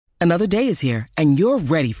Another day is here, and you're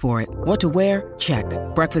ready for it. What to wear? Check.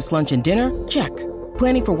 Breakfast, lunch, and dinner? Check.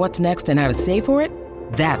 Planning for what's next and how to save for it?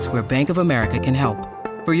 That's where Bank of America can help.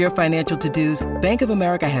 For your financial to-dos, Bank of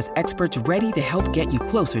America has experts ready to help get you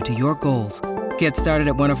closer to your goals. Get started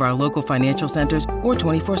at one of our local financial centers or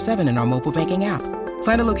 24/7 in our mobile banking app.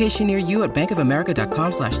 Find a location near you at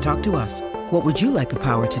bankofamerica.com/talktous. What would you like the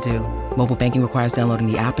power to do? Mobile banking requires downloading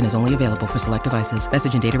the app and is only available for select devices.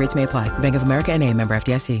 Message and data rates may apply. Bank of America N.A., member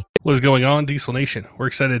FDIC. What is going on, Diesel Nation? We're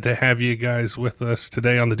excited to have you guys with us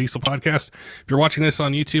today on the Diesel Podcast. If you're watching this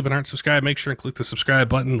on YouTube and aren't subscribed, make sure and click the subscribe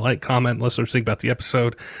button, like, comment, let us know what you think about the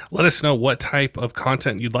episode. Let us know what type of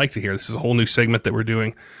content you'd like to hear. This is a whole new segment that we're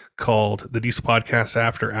doing called the Diesel Podcast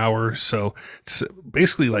After Hours. So it's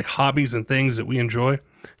basically like hobbies and things that we enjoy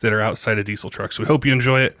that are outside of diesel trucks. We hope you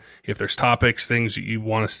enjoy it. If there's topics, things that you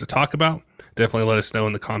want us to talk about, definitely let us know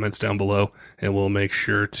in the comments down below, and we'll make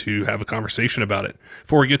sure to have a conversation about it.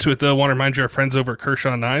 Before we get to it, though, I want to remind you our friends over at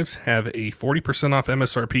Kershaw Knives have a 40% off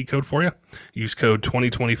MSRP code for you. Use code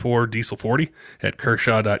 2024diesel40 at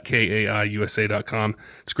kershaw.kaiusa.com.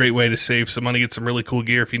 It's a great way to save some money, get some really cool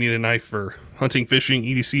gear if you need a knife for hunting, fishing,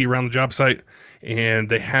 EDC around the job site. And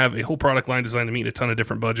they have a whole product line designed to meet a ton of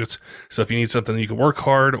different budgets. So if you need something that you can work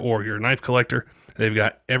hard or you're a knife collector, they've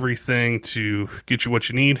got everything to get you what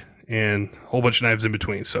you need and a whole bunch of knives in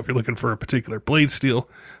between. So if you're looking for a particular blade steel,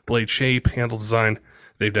 blade shape, handle design,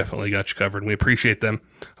 they've definitely got you covered. And we appreciate them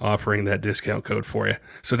offering that discount code for you.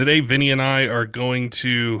 So today, Vinny and I are going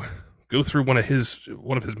to go through one of his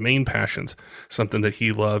main passions, something that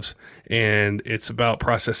he loves, and it's about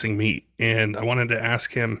processing meat. And I wanted to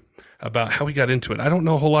ask him about how he got into it. I don't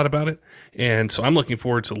know a whole lot about it, and so I'm looking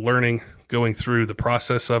forward to learning, going through the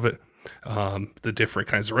process of it, the different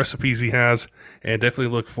kinds of recipes he has, and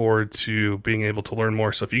definitely look forward to being able to learn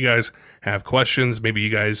more. So if you guys have questions, maybe you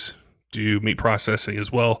guys do meat processing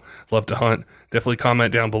as well, love to hunt, definitely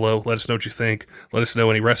comment down below. Let us know what you think. Let us know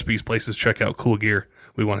any recipes, places, check out, cool gear.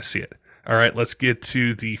 We want to see it. All right, let's get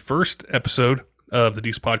to the first episode of the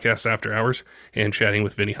Diesel Podcast After Hours and chatting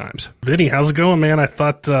with Vinny Himes. Vinny, how's it going, man? I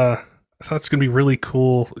thought it's going to be really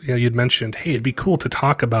cool. You know, you'd mentioned, hey, it'd be cool to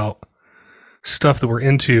talk about stuff that we're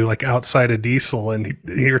into, like outside of diesel. And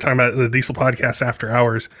you were talking about the Diesel Podcast After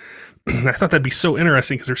Hours. I thought that'd be so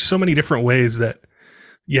interesting because there's so many different ways that,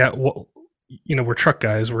 we're truck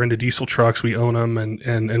guys. We're into diesel trucks. We own them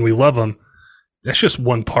and we love them. That's just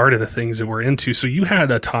one part of the things that we're into. So you had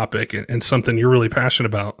a topic and something you're really passionate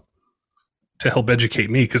about to help educate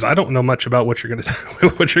me, because I don't know much about what you're going to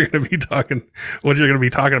be talking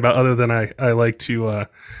about, other than I like to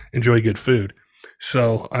enjoy good food.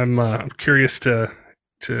 So I'm curious to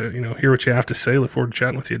hear what you have to say. Look forward to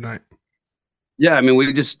chatting with you tonight. Yeah, I mean, we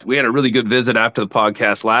had a really good visit after the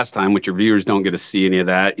podcast last time, which your viewers don't get to see any of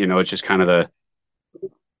that. You know, it's just kind of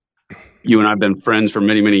you and I've been friends for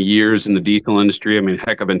many, many years in the diesel industry. I mean,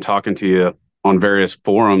 heck, I've been talking to you on various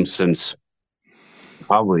forums since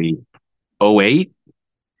probably 2008.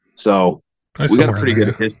 So we got a pretty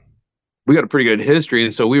good history.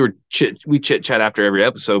 And so we chit chat after every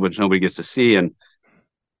episode, which nobody gets to see. And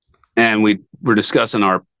we were discussing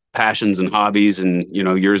our passions and hobbies, and,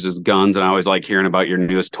 yours is guns. And I always like hearing about your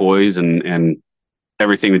newest toys and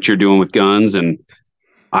everything that you're doing with guns. And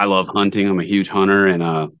I love hunting. I'm a huge hunter and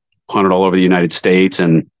hunted all over the United States.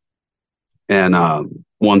 And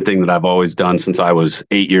one thing that I've always done since I was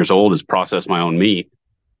 8 years old is process my own meat.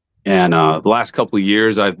 And the last couple of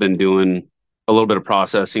years, I've been doing a little bit of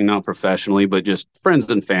processing, not professionally, but just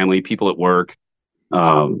friends and family, people at work,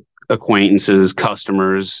 acquaintances,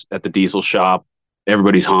 customers at the diesel shop.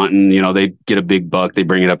 Everybody's hunting. They get a big buck, they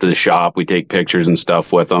bring it up to the shop. We take pictures and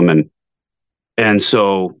stuff with them. And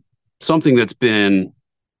so something that's been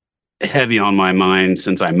heavy on my mind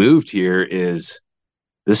since I moved here is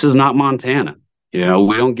this is not Montana. We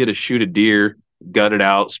don't get to shoot a deer, gut it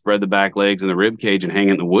out, spread the back legs and the rib cage and hang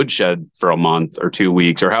it in the woodshed for a month or 2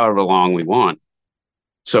 weeks or however long we want.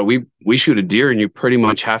 So we shoot a deer and you pretty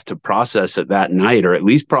much have to process it that night, or at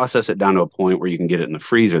least process it down to a point where you can get it in the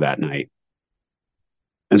freezer that night.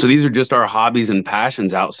 And so these are just our hobbies and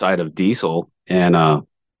passions outside of diesel. And I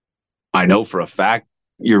know for a fact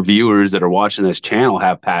your viewers that are watching this channel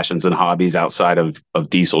have passions and hobbies outside of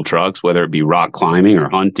diesel trucks, whether it be rock climbing or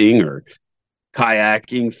hunting or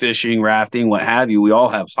kayaking, fishing, rafting, what have you. We all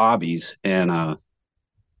have hobbies, and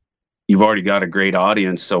you've already got a great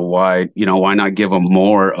audience. So why not give them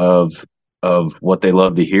more of what they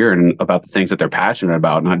love to hear and about the things that they're passionate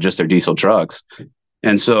about, not just their diesel trucks.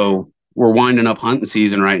 And so we're winding up hunting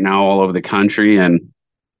season right now all over the country. And,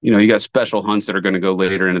 you got special hunts that are going to go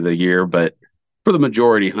later into the year, but for the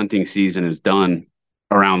majority, hunting season is done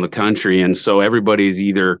around the country. And so everybody's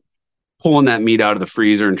either pulling that meat out of the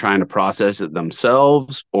freezer and trying to process it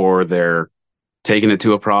themselves, or they're taking it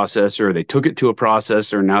to a processor, or they took it to a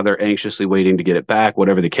processor and now they're anxiously waiting to get it back,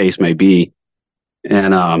 whatever the case may be.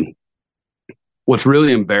 And what's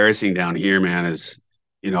really embarrassing down here, man, is,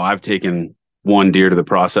 I've taken one deer to the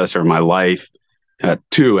processor in my life,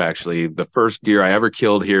 two actually. The first deer I ever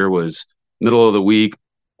killed here was middle of the week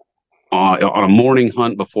on a morning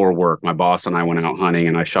hunt before work. My boss and I went out hunting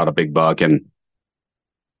and I shot a big buck, and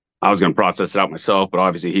I was going to process it out myself, but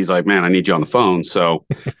obviously he's like, man, I need you on the phone. So,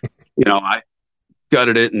 I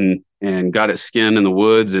gutted it and got it skinned in the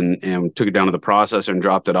woods and took it down to the processor and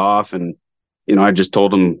dropped it off. And, I just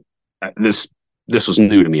told him this was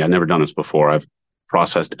new to me. I'd never done this before. I've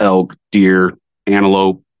processed elk, deer,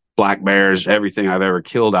 antelope, black bears, everything I've ever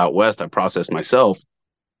killed out west, I processed myself.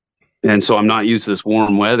 And so I'm not used to this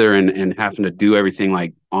warm weather and having to do everything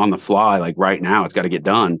like on the fly, like right now, it's got to get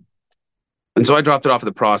done. And so I dropped it off at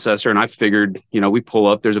the processor, and I figured, we pull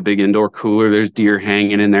up, there's a big indoor cooler, there's deer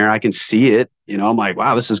hanging in there. I can see it. I'm like,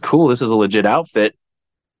 wow, this is cool. This is a legit outfit.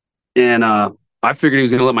 And I figured he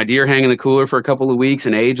was going to let my deer hang in the cooler for a couple of weeks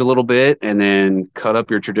and age a little bit, and then cut up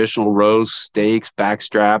your traditional roast steaks, back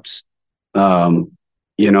straps, grind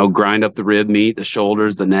up the rib meat, the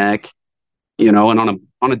shoulders, the neck, and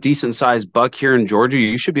on a decent sized buck here in Georgia,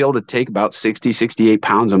 you should be able to take about 60, 68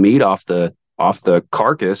 pounds of meat off the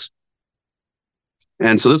carcass.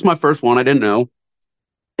 And so this is my first one. I didn't know.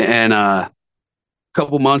 And a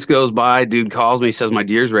couple months goes by, dude calls me, says my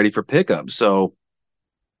deer's ready for pickup. So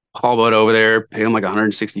haul butt over there, pay him like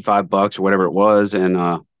 $165 or whatever it was. And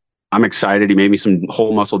I'm excited. He made me some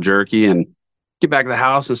whole muscle jerky, and get back to the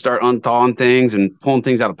house and start unthawing things and pulling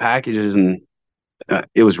things out of packages. And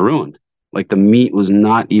it was ruined. Like, the meat was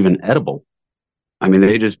not even edible. I mean,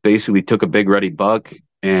 they just basically took a big ruddy buck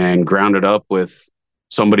and ground it up with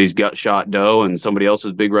somebody's gut shot doe and somebody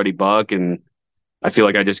else's big ruddy buck. And I feel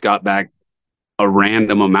like I just got back a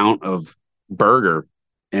random amount of burger,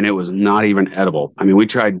 and it was not even edible. I mean, we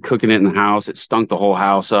tried cooking it in the house. It stunk the whole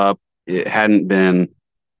house up. It hadn't been,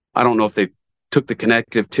 I don't know if they took the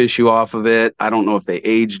connective tissue off of it. I don't know if they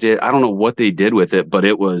aged it. I don't know what they did with it, but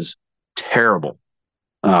it was terrible.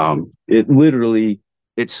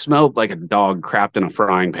 It smelled like a dog crapped in a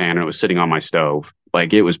frying pan, and it was sitting on my stove.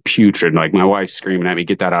 Like, it was putrid. Like, my wife's screaming at me,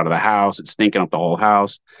 get that out of the house. It's stinking up the whole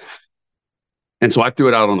house. And so I threw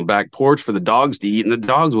it out on the back porch for the dogs to eat, and the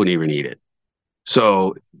dogs wouldn't even eat it.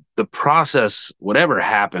 So the process, whatever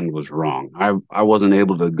happened, was wrong. I wasn't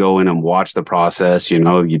able to go in and watch the process.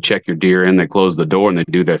 You check your deer in, they close the door, and they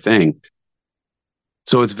do their thing.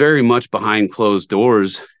 So it's very much behind closed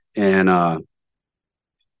doors. And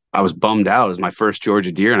I was bummed out. It was my first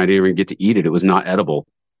Georgia deer, and I didn't even get to eat it. It was not edible.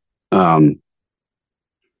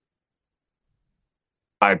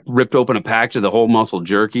 I ripped open a package of the whole muscle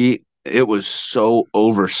jerky. It was so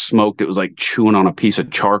over smoked. It was like chewing on a piece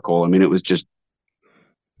of charcoal. I mean, it was just,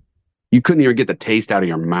 you couldn't even get the taste out of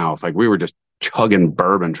your mouth. Like, we were just chugging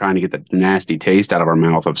bourbon, trying to get the nasty taste out of our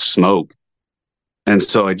mouth of smoke. And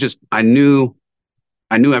so I knew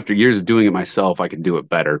after years of doing it myself, I could do it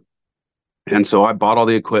better. And so I bought all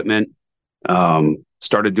the equipment,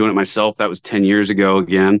 started doing it myself. That was 10 years ago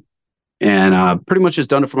again. And pretty much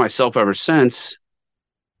just done it for myself ever since.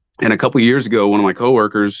 And a couple of years ago, one of my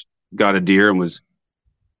coworkers got a deer and was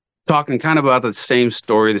talking kind of about the same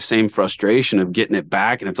story, the same frustration of getting it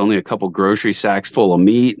back. And it's only a couple grocery sacks full of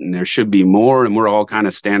meat, and there should be more. And we're all kind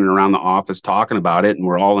of standing around the office talking about it, and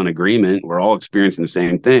we're all in agreement. We're all experiencing the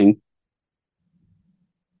same thing.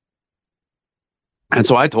 And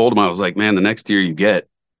so I told him, I was like, man, the next deer you get,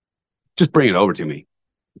 just bring it over to me.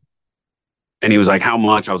 And he was like, how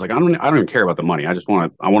much? I was like, I don't even care about the money. I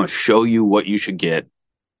want to show you what you should get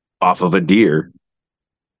off of a deer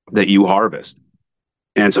that you harvest.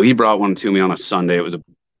 And so he brought one to me on a Sunday. It was a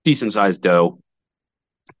decent sized doe.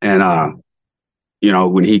 And,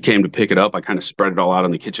 when he came to pick it up, I kind of spread it all out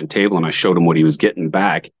on the kitchen table, and I showed him what he was getting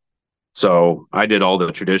back. So I did all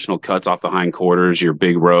the traditional cuts off the hindquarters, your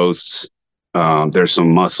big roasts. There's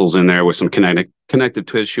some muscles in there with some connective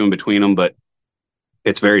tissue in between them, but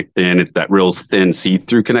it's very thin. It's that real thin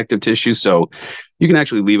see-through connective tissue. So you can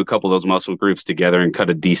actually leave a couple of those muscle groups together and cut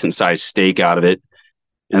a decent sized steak out of it.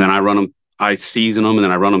 And then I season them, and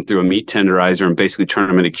then I run them through a meat tenderizer and basically turn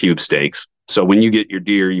them into cube steaks. So when you get your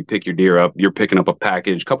deer, you pick your deer up, you're picking up a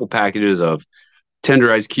couple packages of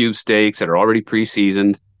tenderized cube steaks that are already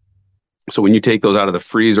pre-seasoned. So when you take those out of the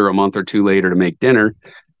freezer a month or two later to make dinner,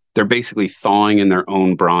 they're basically thawing in their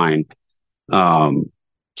own brine.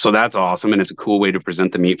 So that's awesome. And it's a cool way to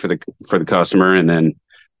present the meat for the customer. And then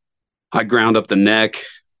I ground up the neck,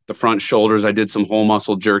 the front shoulders. I did some whole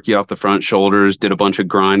muscle jerky off the front shoulders, did a bunch of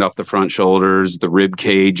grind off the front shoulders, the rib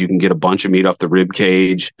cage. You can get a bunch of meat off the rib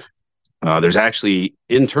cage. There's actually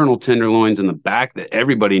internal tenderloins in the back that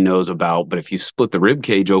everybody knows about. But if you split the rib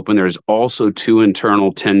cage open, there's also 2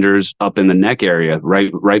 internal tenders up in the neck area,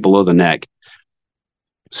 right below the neck.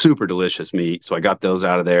 Super delicious meat. So I got those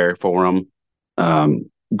out of there for them.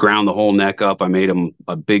 Ground the whole neck up. I made them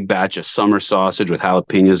a big batch of summer sausage with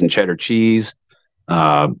jalapenos and cheddar cheese.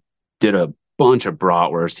 Did a bunch of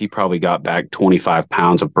bratwurst. He probably got back 25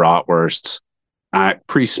 pounds of bratwursts. I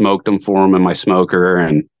pre-smoked them for him in my smoker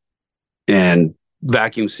and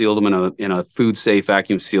vacuum sealed them in a food safe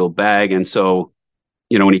vacuum sealed bag. And so,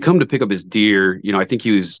 when he come to pick up his deer, I think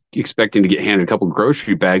he was expecting to get handed a couple of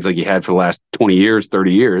grocery bags like he had for the last 20 years,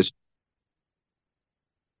 30 years.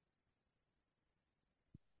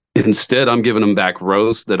 Instead, I'm giving him back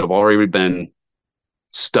roasts that have already been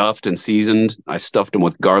stuffed and seasoned. I stuffed them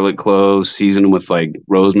with garlic cloves, seasoned them with like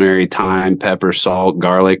rosemary, thyme, pepper, salt,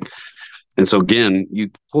 garlic. And so again,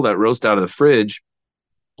 you pull that roast out of the fridge,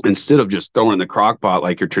 instead of just throwing it in the crock pot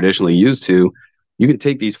like you're traditionally used to, you can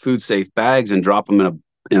take these food safe bags and drop them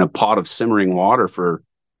in a pot of simmering water for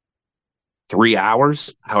 3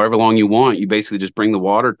 hours, however long you want. You basically just bring the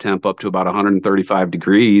water temp up to about 135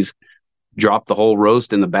 degrees, drop the whole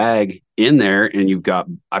roast in the bag in there,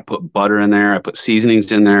 and I put butter in there, I put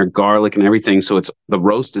seasonings in there, garlic and everything. So the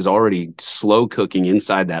roast is already slow cooking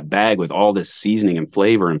inside that bag with all this seasoning and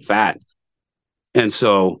flavor and fat. And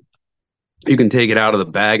so you can take it out of the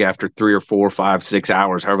bag after 3 or 4, 5, 6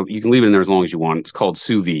 hours. However, you can leave it in there as long as you want. It's called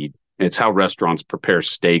sous vide. It's how restaurants prepare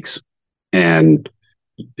steaks. And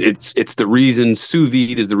it's the reason sous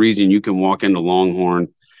vide is the reason you can walk into Longhorn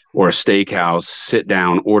or a steakhouse, sit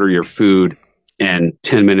down, order your food, and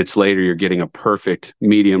 10 minutes later, you're getting a perfect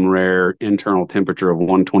medium rare internal temperature of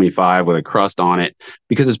 125 with a crust on it,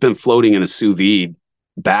 because it's been floating in a sous vide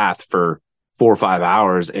bath for 4 or 5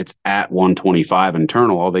 hours. It's at 125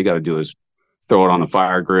 internal. All they got to do is throw it on a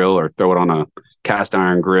fire grill or throw it on a cast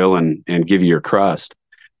iron grill and give you your crust.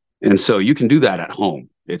 And so you can do that at home.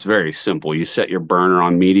 It's very simple. You set your burner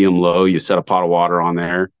on medium low, you set a pot of water on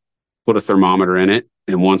there, put a thermometer in it.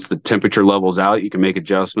 And once the temperature levels out, you can make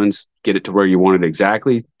adjustments, get it to where you want it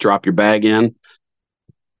exactly, drop your bag in,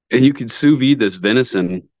 and you can sous vide this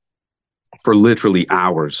venison for literally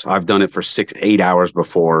hours. I've done it for 6, 8 hours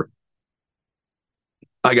before.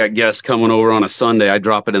 I got guests coming over on a Sunday. I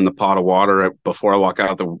drop it in the pot of water before I walk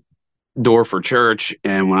out the door for church.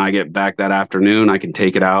 And when I get back that afternoon, I can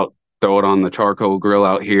take it out, throw it on the charcoal grill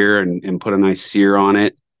out here and put a nice sear on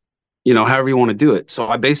it, however you want to do it. So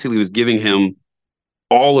I basically was giving him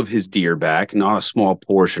all of his deer back, not a small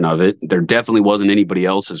portion of it. There definitely wasn't anybody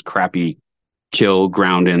else's crappy kill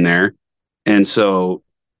ground in there. And so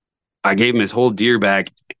I gave him his whole deer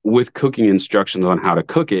back with cooking instructions on how to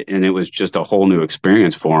cook it. And it was just a whole new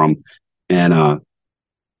experience for him. And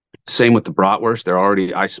same with the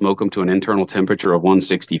bratwurst. I smoke them to an internal temperature of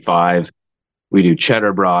 165. We do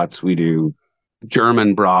cheddar brats. We do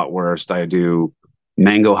German bratwurst. I do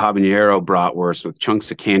mango habanero bratwurst with chunks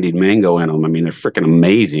of candied mango in them. I mean, they're freaking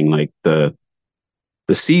amazing. Like the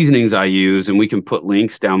seasonings I use, and we can put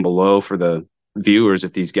links down below for the viewers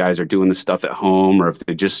if these guys are doing the stuff at home or if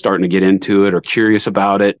they're just starting to get into it or curious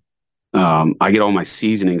about it. I get all my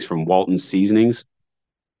seasonings from Walton Seasonings,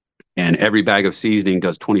 and every bag of seasoning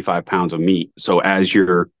does 25 pounds of meat. So as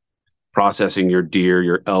you're processing your deer,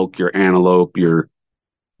 your elk, your antelope, your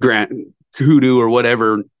hoodoo or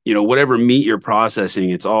whatever, whatever meat you're processing,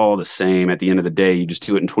 it's all the same. At the end of the day, you just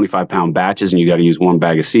do it in 25-pound batches and you got to use one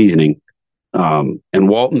bag of seasoning. And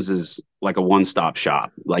Walton's is like a one-stop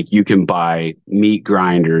shop. Like you can buy meat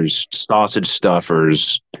grinders, sausage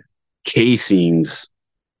stuffers, casings,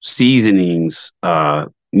 seasonings,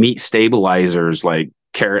 meat stabilizers like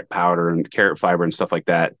carrot powder and carrot fiber and stuff like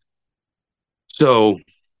that. So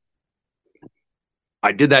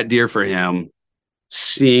I did that deer for him.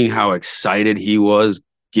 Seeing how excited he was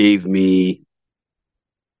gave me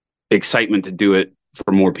excitement to do it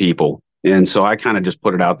for more people. And so I kind of just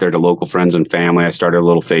put it out there to local friends and family. I started a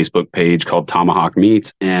little Facebook page called Tomahawk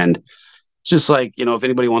Meats. And it's just like, if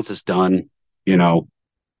anybody wants this done,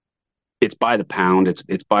 it's by the pound.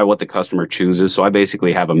 It's by what the customer chooses. So I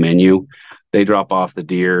basically have a menu. They drop off the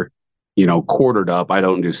deer, quartered up. I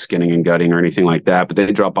don't do skinning and gutting or anything like that, but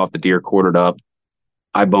they drop off the deer quartered up.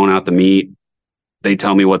 I bone out the meat. They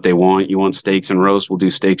tell me what they want. You want steaks and roast? We'll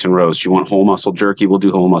do steaks and roast. You want whole muscle jerky? We'll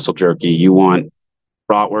do whole muscle jerky. You want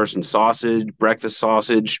bratwurst and sausage, breakfast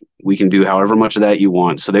sausage? We can do however much of that you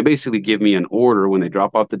want. So they basically give me an order when they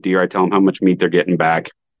drop off the deer. I tell them how much meat they're getting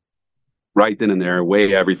back. Right then and there,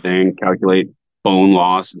 weigh everything, calculate bone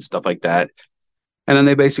loss and stuff like that. And then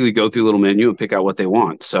they basically go through a little menu and pick out what they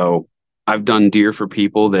want. So I've done deer for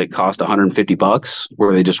people that cost $150,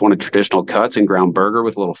 where they just want a traditional cuts and ground burger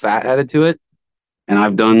with a little fat added to it. And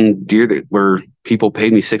I've done deer where people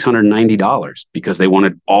paid me $690 because they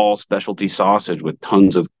wanted all specialty sausage with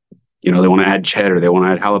tons of, they want to add cheddar, they want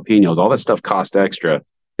to add jalapenos, all that stuff costs extra.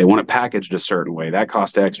 They want it packaged a certain way, that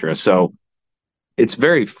costs extra. So it's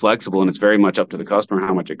very flexible, and it's very much up to the customer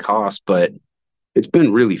how much it costs, but it's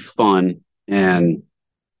been really fun. And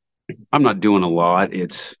I'm not doing a lot.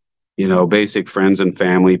 It's, basic friends and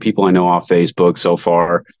family, people I know off Facebook so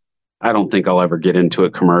far. I don't think I'll ever get into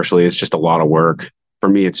it commercially. It's just a lot of work. For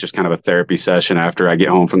me, it's just kind of a therapy session. After I get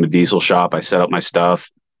home from the diesel shop, I set up my stuff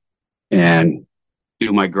and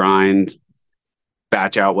do my grind,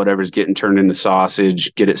 batch out whatever's getting turned into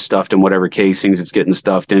sausage, get it stuffed in whatever casings it's getting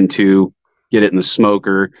stuffed into, get it in the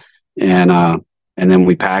smoker, and then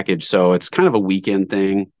we package. So it's kind of a weekend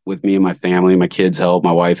thing with me and my family. My kids help,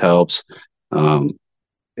 my wife helps.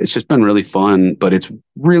 It's just been really fun, but it's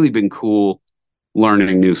really been cool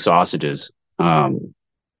learning new sausages.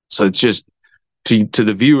 So it's just to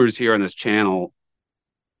the viewers here on this channel,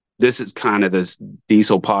 this is kind of this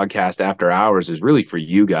diesel podcast after hours is really for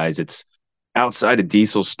you guys. It's outside of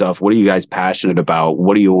diesel stuff. What are you guys passionate about?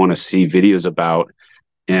 What do you want to see videos about?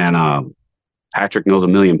 And Patrick knows a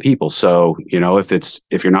million people. So,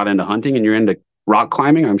 if you're not into hunting and you're into rock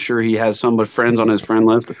climbing, I'm sure he has some friends on his friend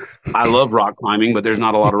list. I love rock climbing, but there's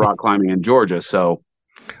not a lot of rock climbing in Georgia. So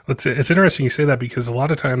it's interesting you say that, because a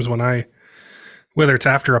lot of times when whether it's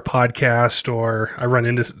after a podcast or I run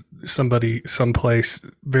into somebody someplace,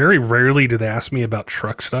 very rarely do they ask me about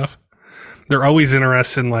truck stuff. They're always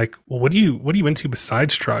interested in like, well, what are you into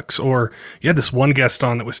besides trucks? Or you had this one guest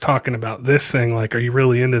on that was talking about this thing. Like, are you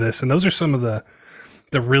really into this? And those are some of the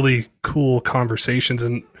really cool conversations.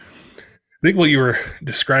 And I think what you were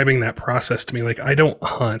describing that process to me, like, I don't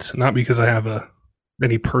hunt, not because I have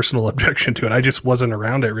any personal objection to it. I just wasn't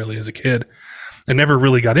around it really as a kid. I never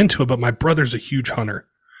really got into it, but my brother's a huge hunter.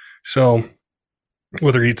 So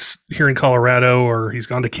whether he's here in Colorado or he's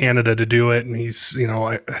gone to Canada to do it, and he's,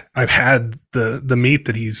 I've had the meat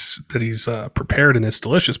that he's prepared, and it's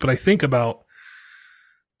delicious. But I think about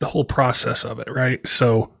the whole process of it, right?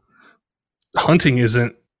 So hunting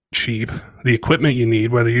isn't cheap. The equipment you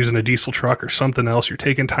need, whether you're using a diesel truck or something else, you're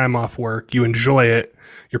taking time off work, you enjoy it,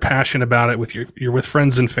 you're passionate about it, you're with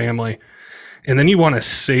friends and family, and then you want to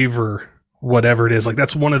savor whatever it is. Like,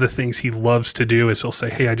 that's one of the things he loves to do is he'll say,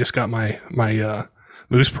 hey, I just got my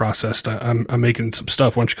moose processed. I'm making some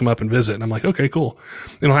stuff. Why don't you come up and visit? And I'm like, okay, cool.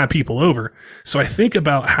 And I'll have people over. So I think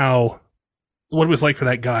about what it was like for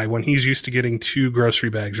that guy when he's used to getting 2 grocery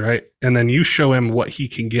bags, right? And then you show him what he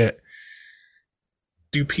can get.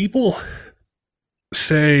 Do people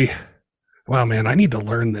say, wow, man, I need to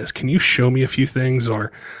learn this. Can you show me a few things?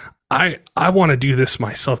 Or I want to do this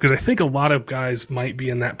myself. Because I think a lot of guys might be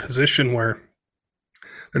in that position where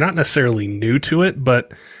they're not necessarily new to it,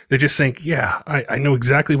 but they just think, yeah, I know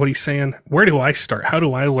exactly what he's saying. Where do I start? How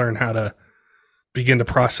do I learn how to begin to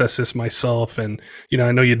process this myself? And,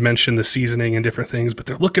 I know you'd mentioned the seasoning and different things, but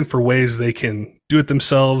they're looking for ways they can do it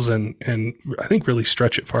themselves and I think really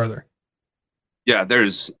stretch it farther. Yeah,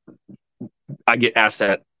 I get asked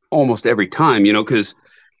that almost every time, because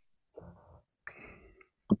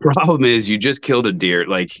the problem is you just killed a deer.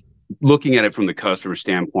 Like, looking at it from the customer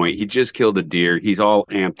standpoint, he just killed a deer. He's all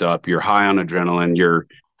amped up. You're high on adrenaline. You're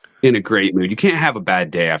in a great mood. You can't have a bad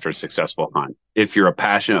day after a successful hunt. If you're a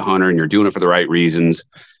passionate hunter and you're doing it for the right reasons,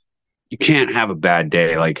 you can't have a bad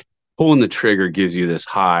day. Like, pulling the trigger gives you this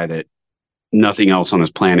high that nothing else on this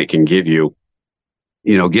planet can give you.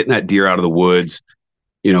 Getting that deer out of the woods,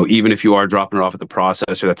 even if you are dropping it off at the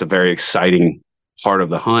processor, that's a very exciting part of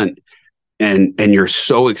the hunt. And you're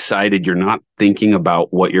so excited, you're not thinking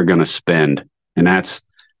about what you're going to spend. And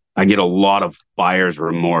I get a lot of buyer's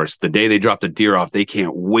remorse. The day they drop the deer off, they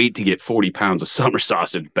can't wait to get 40 pounds of summer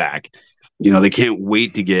sausage back. They can't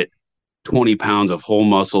wait to get 20 pounds of whole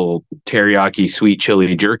muscle teriyaki sweet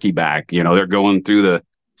chili jerky back. They're going through the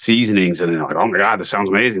seasonings and they're like, oh my God, this sounds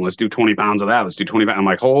amazing. Let's do 20 pounds of that. Let's do 20 pounds. I'm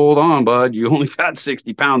like, hold on, bud. You only got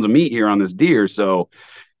 60 pounds of meat here on this deer. So,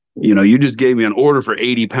 you just gave me an order for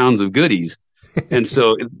 80 pounds of goodies. And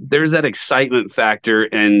so there's that excitement factor.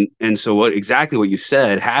 And so exactly what you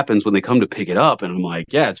said happens when they come to pick it up. And I'm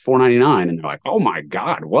like, yeah, it's $4.99. And they're like, oh my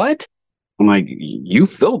God, what? I'm like, you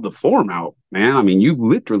filled the form out, man. I mean, you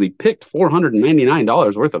literally picked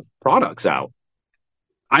 $499 worth of products out.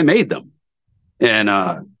 I made them. And,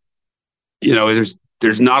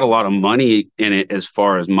 there's not a lot of money in it as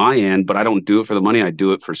far as my end, but I don't do it for the money. I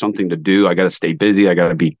do it for something to do. I got to stay busy. I got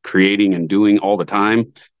to be creating and doing all the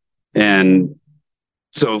time. And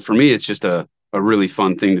so for me, it's just a really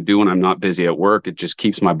fun thing to do when I'm not busy at work. It just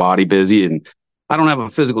keeps my body busy, and I don't have a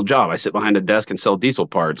physical job. I sit behind a desk and sell diesel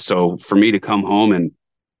parts. So for me to come home and,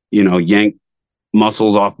 yank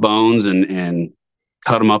muscles off bones and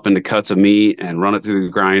cut them up into cuts of meat and run it through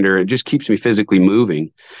the grinder, it just keeps me physically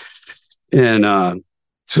moving. And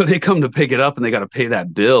so they come to pick it up and they got to pay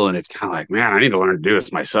that bill. And it's kind of like, man, I need to learn to do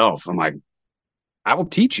this myself. I'm like, I will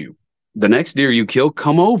teach you. The next deer you kill,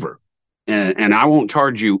 come over. And I won't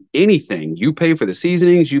charge you anything. You pay for the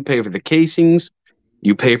seasonings, you pay for the casings,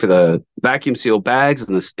 you pay for the vacuum sealed bags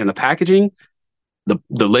and the packaging. The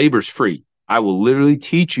labor's free. I will literally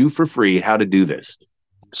teach you for free how to do this.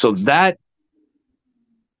 So that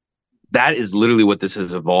is literally what this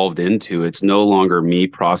has evolved into. It's no longer me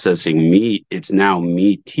processing meat. It's now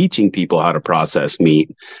me teaching people how to process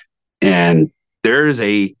meat. And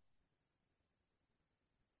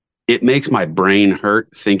it makes my brain hurt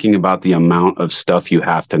thinking about the amount of stuff you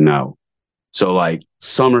have to know. So like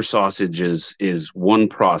summer sausage is one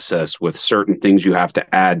process with certain things you have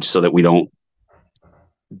to add so that we don't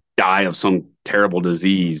die of some terrible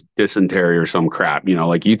disease, dysentery or some crap.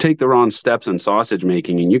 Like you take the wrong steps in sausage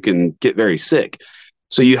making and you can get very sick.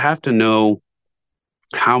 So you have to know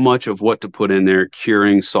how much of what to put in there,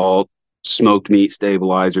 curing, salt, smoked meat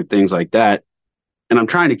stabilizer, things like that. And I'm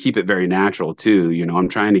trying to keep it very natural too. I'm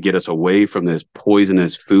trying to get us away from this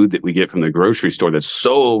poisonous food that we get from the grocery store that's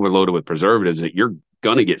so overloaded with preservatives that you're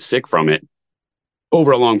going to get sick from it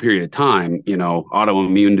over a long period of time.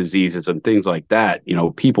 Autoimmune diseases and things like that.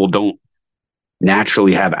 People don't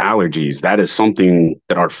naturally have allergies. That is something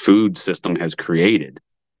that our food system has created.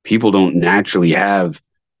 People don't naturally have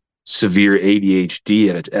severe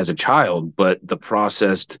ADHD as a child, but the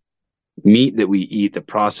processed meat that we eat, the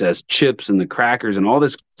processed chips and the crackers and all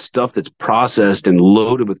this stuff that's processed and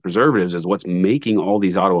loaded with preservatives is what's making all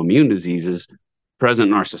these autoimmune diseases present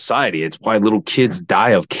in our society. It's why little kids die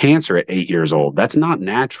of cancer at 8 years old. That's not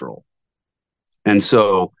natural. And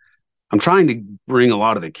so I'm trying to bring a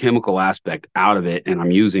lot of the chemical aspect out of it, and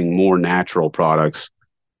I'm using more natural products.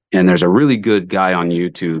 And there's a really good guy on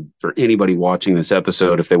YouTube for anybody watching this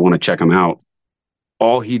episode, if they want to check him out.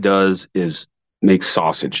 All he does is make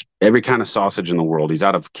sausage, every kind of sausage in the world. He's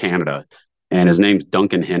out of Canada, and his name's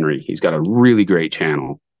Duncan Henry. He's got a really great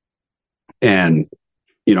channel. And,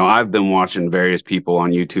 I've been watching various people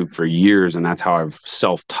on YouTube for years, and that's how I've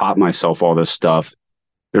self-taught myself all this stuff.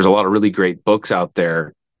 There's a lot of really great books out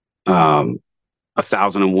there.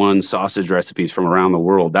 1001 sausage recipes from around the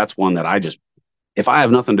world. That's one that if I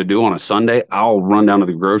have nothing to do on a Sunday, I'll run down to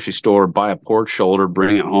the grocery store, buy a pork shoulder,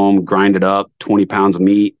 bring it home, grind it up, 20 pounds of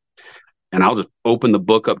meat, and I'll just open the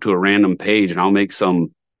book up to a random page and I'll make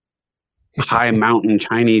some high mountain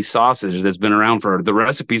Chinese sausage that's been around for the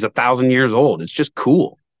recipe's 1,000 years old. It's just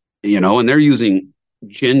cool, and they're using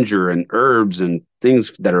ginger and herbs and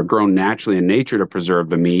things that are grown naturally in nature to preserve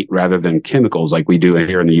the meat rather than chemicals like we do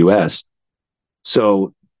here in the US.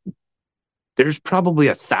 So there's probably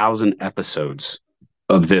 1,000 episodes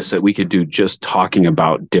of this that we could do just talking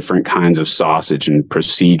about different kinds of sausage and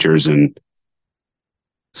procedures. And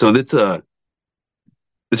so it's a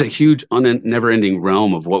huge, never-ending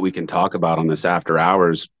realm of what we can talk about on this After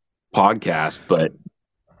Hours podcast. But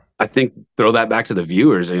I think throw that back to the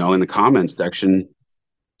viewers, in the comments section.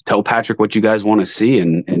 Tell Patrick what you guys want to see,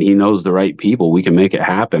 and he knows the right people. We can make it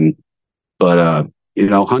happen. But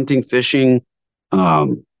hunting, fishing,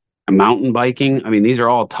 mountain biking. I mean, these are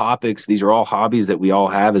all topics. These are all hobbies that we all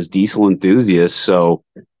have as diesel enthusiasts. So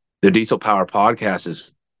the Diesel Power podcast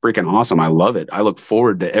is freaking awesome. I love it. I look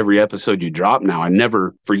forward to every episode you drop now.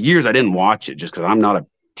 For years, I didn't watch it just because I'm not a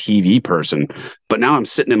TV person. But now I'm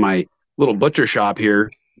sitting in my little butcher shop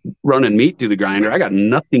here running meat through the grinder. I got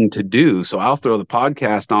nothing to do. So I'll throw the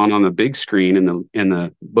podcast on the big screen in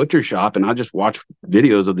the butcher shop, and I'll just watch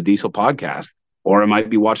videos of the Diesel podcast. Or I might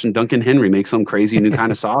be watching Duncan Henry make some crazy new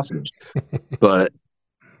kind of sausage. But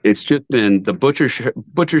it's just been the butcher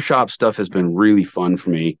shop stuff has been really fun for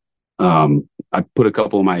me. I put a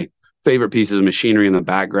couple of my favorite pieces of machinery in the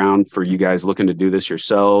background for you guys looking to do this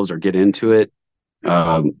yourselves or get into it.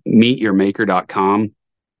 Meetyourmaker.com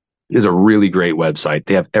is a really great website.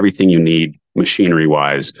 They have everything you need machinery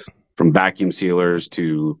wise, from vacuum sealers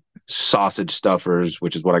to sausage stuffers,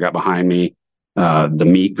 which is what I got behind me. The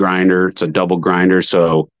meat grinder, it's a double grinder.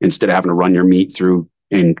 So instead of having to run your meat through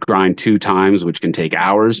and grind 2 times, which can take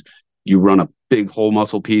hours, you run a big whole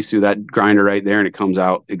muscle piece through that grinder right there, and it comes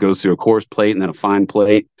out, it goes through a coarse plate and then a fine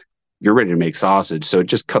plate. You're ready to make sausage. So it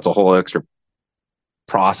just cuts a whole extra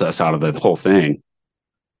process out of the whole thing.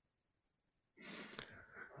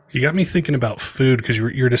 You got me thinking about food because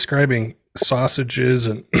you're describing sausages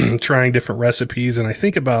and trying different recipes, and I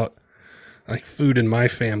think about like food in my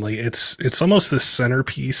family. It's almost this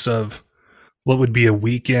centerpiece of what would be a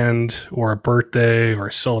weekend or a birthday or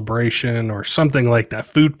a celebration or something like that.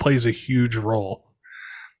 Food plays a huge role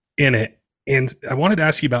in it. And I wanted to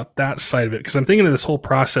ask you about that side of it because I'm thinking of this whole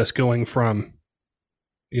process going from,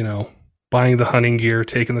 buying the hunting gear,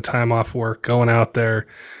 taking the time off work, going out there.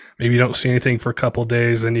 Maybe you don't see anything for a couple of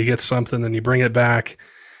days, then you get something, then you bring it back,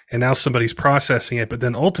 and now somebody's processing it. But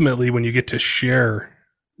then ultimately, when you get to share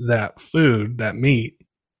that food, that meat,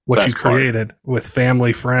 what you created with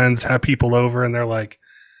family, friends, have people over, and they're like,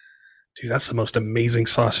 dude, that's the most amazing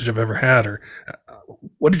sausage I've ever had. Or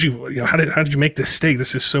what did how did you make this steak?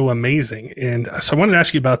 This is so amazing. And so I wanted to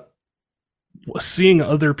ask you about seeing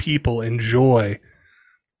other people enjoy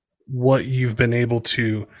what you've been able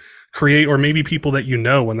to create, or maybe people that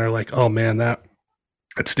when they're like, oh man, that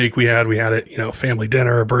steak we had it, family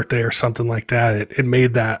dinner or birthday or something like that. It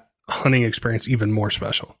made that hunting experience even more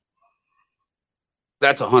special.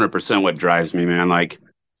 That's 100% what drives me, man. Like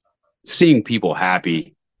seeing people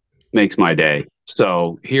happy makes my day.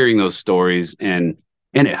 So hearing those stories and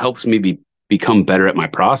it helps me become better at my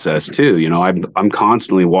process too. I'm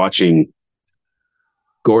constantly watching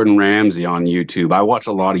Gordon Ramsay on YouTube. I watch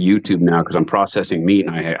a lot of YouTube now because I'm processing meat,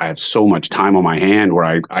 and I have so much time on my hand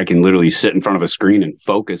where I can literally sit in front of a screen and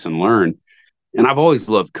focus and learn. And I've always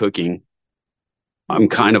loved cooking. I'm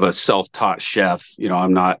kind of a self-taught chef.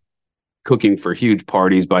 I'm not cooking for huge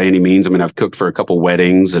parties by any means. I mean, I've cooked for a couple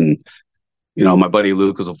weddings, and my buddy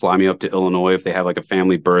Lucas will fly me up to Illinois if they have like a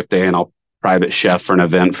family birthday, and I'll private chef for an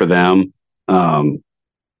event for them.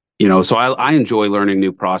 So I enjoy learning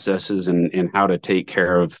new processes and how to take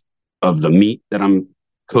care of the meat that I'm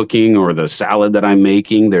cooking or the salad that I'm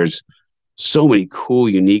making. There's so many cool,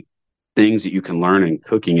 unique things that you can learn in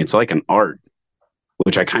cooking. It's like an art,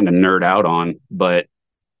 which I kind of nerd out on. But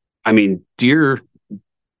I mean,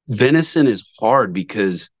 venison is hard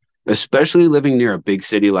because, especially living near a big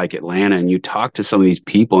city like Atlanta, and you talk to some of these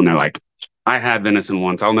people and they're like, I had venison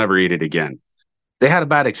once, I'll never eat it again. They had a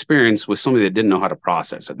bad experience with somebody that didn't know how to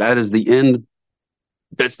process it. That is the end.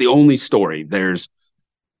 That's the only story.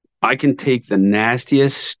 I can take the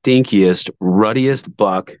nastiest, stinkiest, ruddiest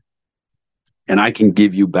buck, and I can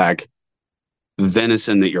give you back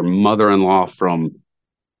venison that your mother-in-law from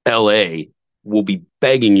LA will be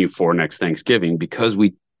begging you for next Thanksgiving because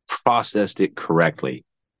we processed it correctly.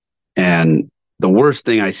 And the worst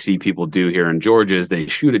thing I see people do here in Georgia is they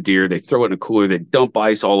shoot a deer, they throw it in a cooler, they dump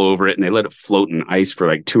ice all over it, and they let it float in ice for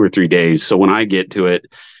like 2 or 3 days. So when I get to it,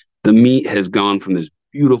 the meat has gone from this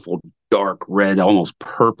beautiful, dark red, almost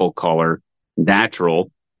purple color,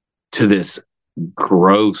 natural, to this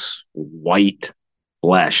gross white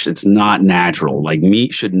flesh. It's not natural. Like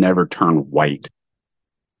meat should never turn white.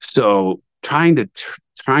 So trying to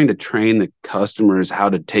train the customers how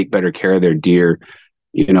to take better care of their deer,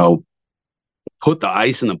 put the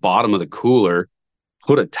ice in the bottom of the cooler,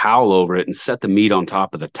 put a towel over it, and set the meat on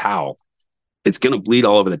top of the towel. It's going to bleed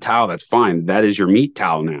all over the towel. That's fine. That is your meat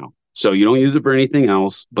towel now. So you don't use it for anything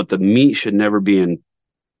else, but the meat should never be in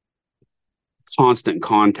constant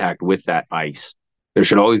contact with that ice. There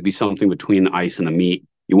should always be something between the ice and the meat.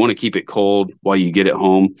 You want to keep it cold while you get it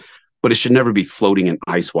home, but it should never be floating in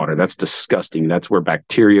ice water. That's disgusting. That's where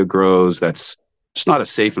bacteria grows. That's just not a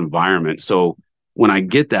safe environment. So when I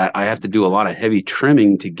get that, I have to do a lot of heavy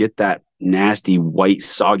trimming to get that nasty, white,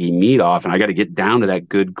 soggy meat off. And I got to get down to that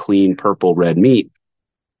good, clean, purple, red meat.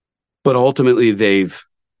 But ultimately,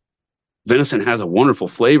 venison has a wonderful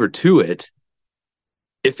flavor to it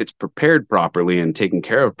if it's prepared properly and taken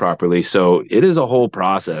care of properly. So it is a whole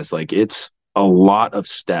process. Like it's a lot of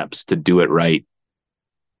steps to do it right.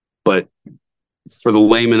 But for the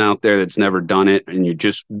layman out there that's never done it and you're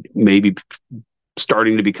just maybe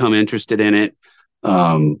starting to become interested in it,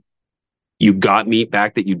 you got meat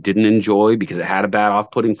back that you didn't enjoy because it had a bad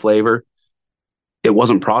off-putting flavor. It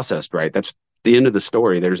wasn't processed right. That's the end of the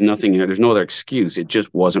story. There's no other excuse. It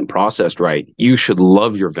just wasn't processed right. You should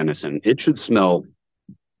love your venison. It should smell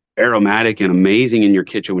aromatic and amazing in your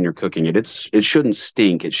kitchen when you're cooking it. It shouldn't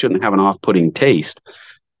stink. It shouldn't have an off-putting taste.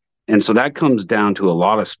 And so that comes down to a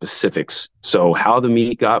lot of specifics. So how the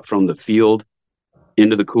meat got from the field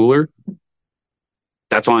into the cooler,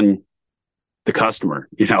 that's on the customer.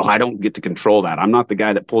 I don't get to control that. I'm not the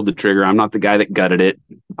guy that pulled the trigger. I'm not the guy that gutted it.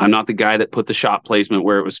 I'm not the guy that put the shot placement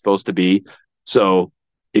where it was supposed to be. So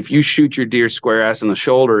if you shoot your deer square ass in the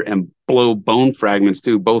shoulder and blow bone fragments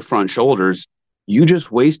through both front shoulders, you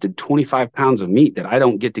just wasted 25 pounds of meat that I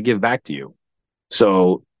don't get to give back to you.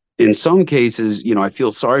 So in some cases, I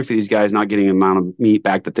feel sorry for these guys not getting the amount of meat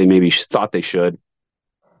back that they maybe thought they should.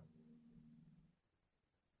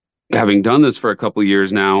 Having done this for a couple of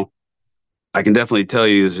years now, I can definitely tell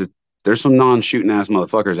you there's some non-shooting ass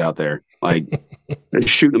motherfuckers out there. Like they're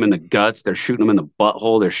shooting them in the guts, they're shooting them in the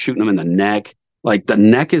butthole, they're shooting them in the neck. Like the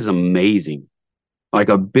neck is amazing. Like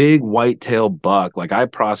a big whitetail buck. Like I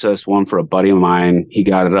processed one for a buddy of mine. He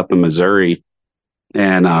got it up in Missouri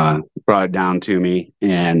and brought it down to me.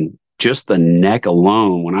 And just the neck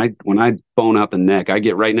alone, when I bone out the neck, I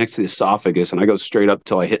get right next to the esophagus and I go straight up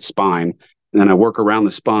till I hit spine. And then I work around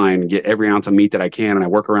the spine, get every ounce of meat that I can, and I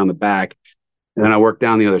work around the back. And then I work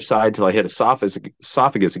down the other side till I hit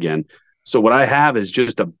esophagus again. So what I have is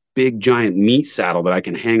just a big giant meat saddle that I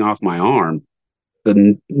can hang off my arm.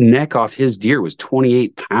 The neck off his deer was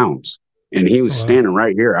 28 pounds. And he was standing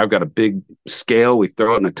right here. I've got a big scale. We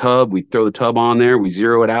throw it in a tub. We throw the tub on there. We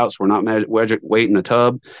zero it out so we're not weighting the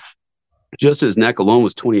tub. Just his neck alone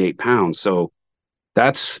was 28 pounds. So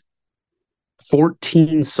that's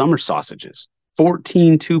 14 summer sausages,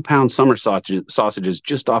 14 2-pound summer sausages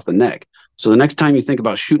just off the neck. So the next time you think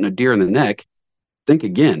about shooting a deer in the neck, think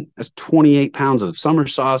again. That's 28 pounds of summer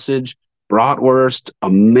sausage, bratwurst,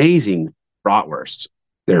 amazing bratwurst.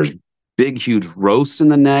 There's big, huge roasts in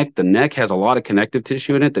the neck. The neck has a lot of connective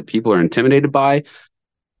tissue in it that people are intimidated by.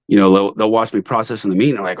 They'll watch me processing the meat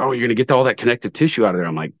and they're like, oh, you're going to get all that connective tissue out of there.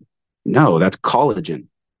 I'm like, no, that's collagen.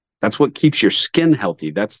 That's what keeps your skin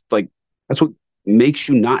healthy. That's what makes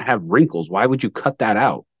you not have wrinkles. Why would you cut that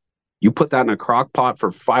out? You put that in a crock pot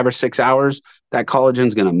for 5 or 6 hours, that collagen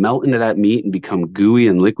is going to melt into that meat and become gooey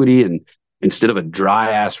and liquidy. And instead of a dry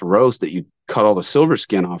ass roast that you cut all the silver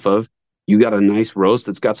skin off of, you got a nice roast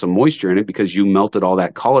that's got some moisture in it because you melted all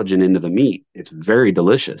that collagen into the meat. It's very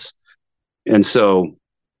delicious. And so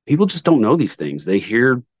people just don't know these things. They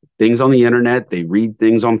hear things on the internet. They read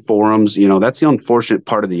things on forums. That's the unfortunate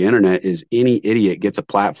part of the internet is any idiot gets a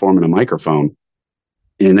platform and a microphone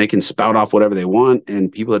and they can spout off whatever they want.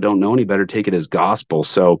 And people that don't know any better take it as gospel.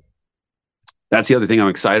 So that's the other thing I'm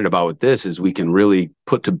excited about with this is we can really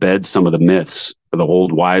put to bed some of the myths or the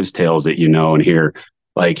old wives' tales that and hear.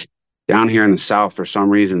 Like down here in the South, for some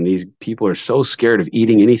reason, these people are so scared of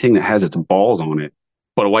eating anything that has its balls on it.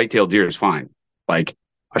 But a white-tailed deer is fine. Like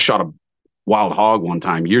I shot a wild hog one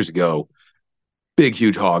time years ago, big,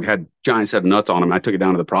 huge hog, had giant set of nuts on him. I took it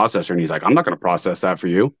down to the processor and he's like, I'm not going to process that for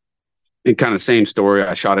you. And kind of same story.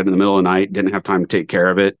 I shot it in the middle of the night, didn't have time to take care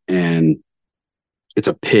of it. And it's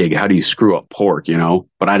a pig. How do you screw up pork,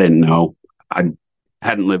 But I didn't know. I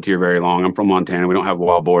hadn't lived here very long. I'm from Montana. We don't have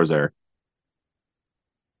wild boars there.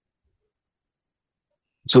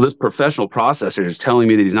 So this professional processor is telling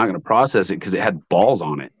me that he's not going to process it because it had balls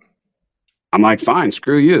on it. I'm like, fine,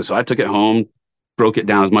 screw you. So I took it home, broke it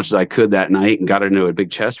down as much as I could that night and got it into a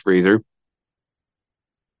big chest freezer.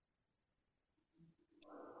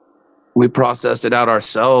 We processed it out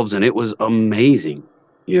ourselves and it was amazing.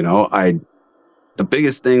 The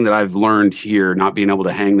biggest thing that I've learned here, not being able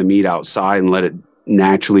to hang the meat outside and let it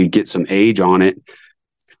naturally get some age on it,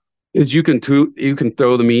 is you can throw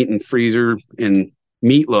the meat in freezer in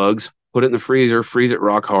meat lugs, put it in the freezer, freeze it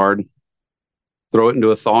rock hard, throw it into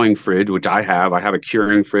a thawing fridge, which I have. I have a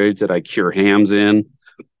curing fridge that I cure hams in.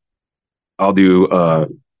 I'll do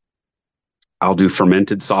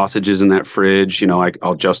fermented sausages in that fridge.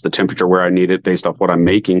 I'll adjust the temperature where I need it based off what I'm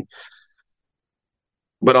making.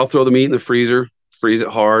 But I'll throw the meat in the freezer, freeze it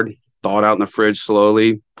hard, thaw it out in the fridge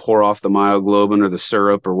slowly, pour off the myoglobin or the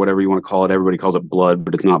syrup or whatever you want to call it. Everybody calls it blood,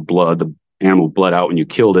 but it's not blood. The animal bled out when you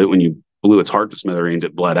killed it. When you blew its heart to smithereens,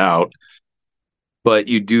 it bled out. But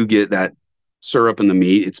you do get that syrup in the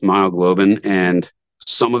meat. It's myoglobin, and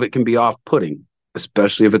some of it can be off-putting,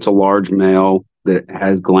 especially if it's a large male that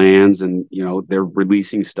has glands and, they're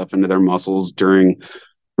releasing stuff into their muscles during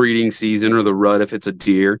breeding season or the rut if it's a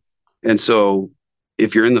deer. And so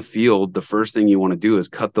if you're in the field, the first thing you want to do is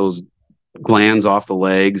cut those glands off the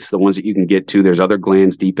legs, the ones that you can get to. There's other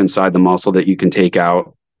glands deep inside the muscle that you can take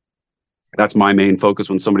out. That's my main focus.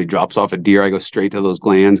 When somebody drops off a deer, I go straight to those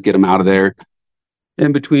glands, get them out of there.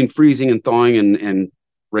 And between freezing and thawing and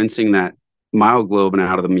rinsing that myoglobin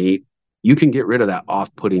out of the meat, you can get rid of that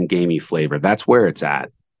off-putting gamey flavor. That's where it's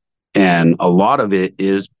at. And a lot of it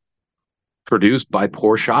is produced by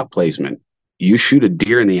poor shot placement. You shoot a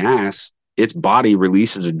deer in the ass, its body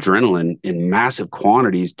releases adrenaline in massive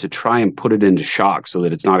quantities to try and put it into shock so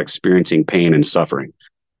that it's not experiencing pain and suffering.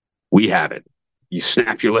 We have it. You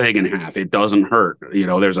snap your leg in half. It doesn't hurt.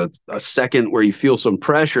 There's a second where you feel some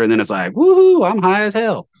pressure and then it's like, woohoo, I'm high as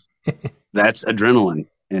hell. That's adrenaline.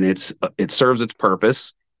 And it serves its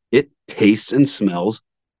purpose. It tastes and smells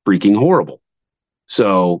freaking horrible.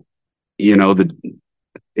 So,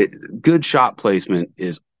 good shot placement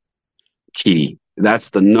is key.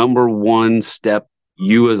 That's the number one step.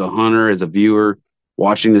 You as a hunter, as a viewer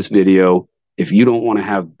watching this video, if you don't want to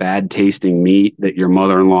have bad tasting meat that your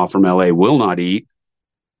mother-in-law from LA will not eat,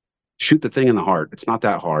 shoot the thing in the heart. It's not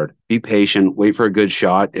that hard. Be patient, wait for a good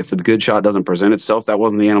shot. If the good shot doesn't present itself, that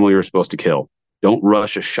wasn't the animal you were supposed to kill. Don't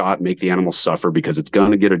rush a shot, make the animal suffer, because it's going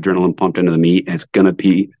to get adrenaline pumped into the meat, and it's going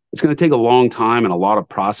to take a long time and a lot of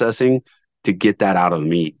processing to get that out of the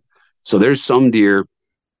meat. So there's some deer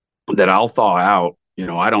that I'll thaw out.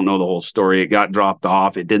 I don't know the whole story. It got dropped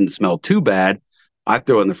off. It didn't smell too bad. I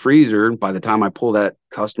throw it in the freezer. By the time I pull that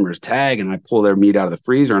customer's tag and I pull their meat out of the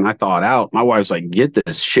freezer and I thaw it out, my wife's like, get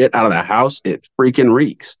this shit out of the house. It freaking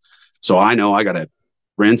reeks. So I know I got to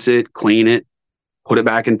rinse it, clean it, put it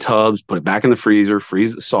back in tubs, put it back in the freezer,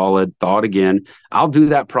 freeze it solid, thaw it again. I'll do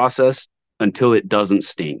that process until it doesn't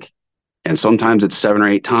stink. And sometimes it's 7 or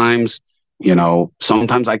 8 times.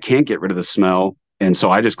 Sometimes I can't get rid of the smell. And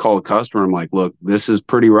so I just call the customer. I'm like, look, this is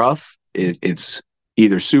pretty rough. It's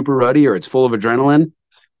either super ruddy or it's full of adrenaline.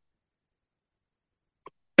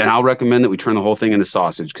 And I'll recommend that we turn the whole thing into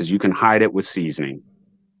sausage, because you can hide it with seasoning.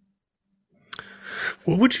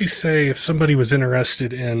 What would you say if somebody was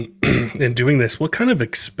interested in in doing this? What kind of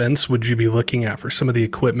expense would you be looking at for some of the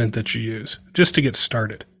equipment that you use just to get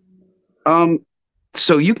started?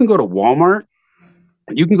 So you can go to Walmart.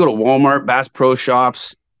 You can go to Walmart, Bass Pro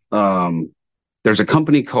Shops. There's a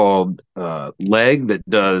company called Leg that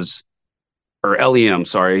does, or LEM,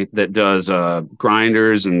 sorry, that does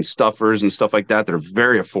grinders and stuffers and stuff like that that are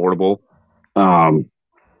very affordable.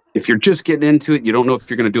 If you're just getting into it, you don't know if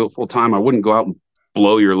you're going to do it full time, I wouldn't go out and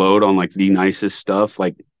blow your load on like the nicest stuff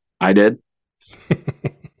like I did.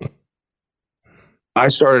 I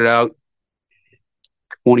started out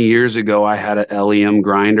 20 years ago. I had a LEM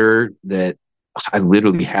grinder that I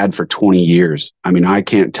literally had for 20 years. I mean, I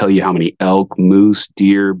can't tell you how many elk, moose,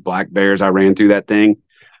 deer, black bears I ran through that thing.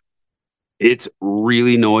 It's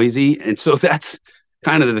really noisy. And so that's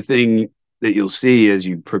kind of the thing that you'll see as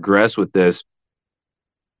you progress with this.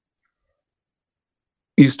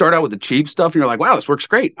 You start out with the cheap stuff and you're like, wow, this works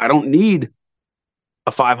great. I don't need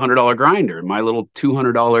a $500 grinder. My little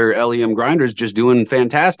 $200 LEM grinder is just doing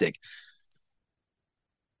fantastic.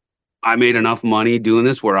 I made enough money doing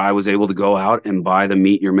this where I was able to go out and buy the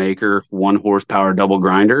Meet Your Maker 1 horsepower double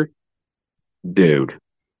grinder. Dude,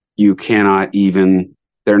 you cannot even,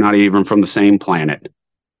 they're not even from the same planet.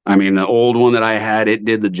 I mean, the old one that I had, it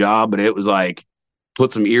did the job, but it was like,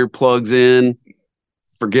 put some earplugs in,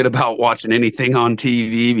 forget about watching anything on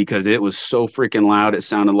TV, because it was so freaking loud. It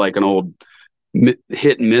sounded like an old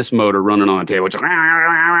hit and miss motor running on a table.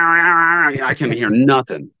 I can hear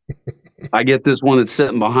nothing. I get this one that's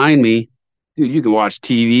sitting behind me. Dude, you can watch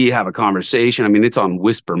TV, have a conversation. I mean, it's on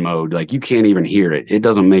whisper mode. Like, you can't even hear it. It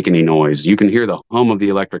doesn't make any noise. You can hear the hum of the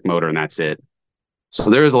electric motor, and that's it.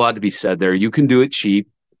 So there is a lot to be said there. You can do it cheap.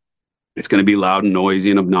 It's going to be loud and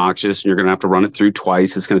noisy and obnoxious, and you're going to have to run it through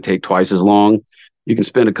twice. It's going to take twice as long. You can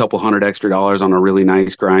spend a couple $100 extra on a really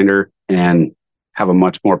nice grinder and have a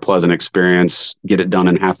much more pleasant experience, get it done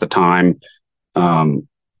in half the time.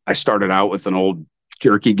 I started out with an old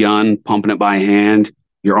jerky gun, pumping it by hand.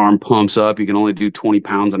 Your arm pumps up. You can only do 20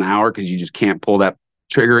 pounds an hour because you just can't pull that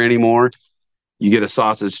trigger anymore. You get a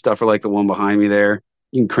sausage stuffer like the one behind me there,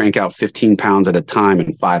 you can crank out 15 pounds at a time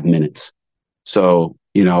in 5 minutes. So,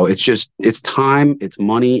 it's time, it's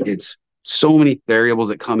money, it's so many variables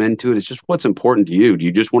that come into it. It's just what's important to you. Do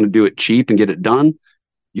you just want to do it cheap and get it done?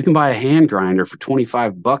 You can buy a hand grinder for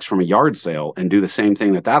 $25 from a yard sale and do the same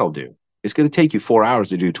thing that'll do. It's going to take you 4 hours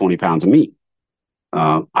to do 20 pounds of meat.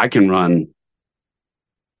 I can run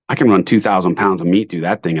 2,000 pounds of meat through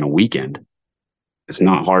that thing in a weekend. It's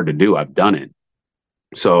not hard to do. I've done it.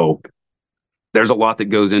 So there's a lot that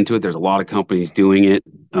goes into it. There's a lot of companies doing it.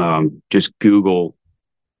 Just Google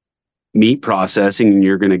meat processing and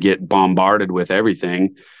you're going to get bombarded with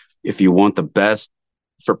everything. If you want the best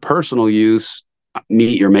for personal use,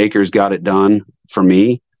 Meet Your Maker's got it done for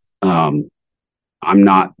me. I'm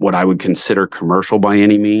not what I would consider commercial by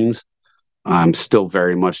any means. I'm still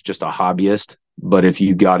very much just a hobbyist. But if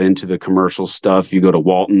you got into the commercial stuff, you go to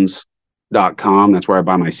Waltons.com. That's where I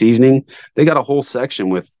buy my seasoning. They got a whole section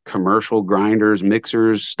with commercial grinders,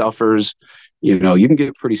 mixers, stuffers. You can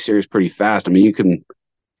get pretty serious pretty fast. I mean,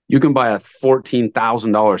 you can buy a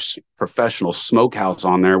 $14,000 professional smokehouse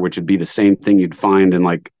on there, which would be the same thing you'd find in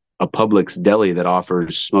like a Publix deli that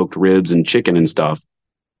offers smoked ribs and chicken and stuff.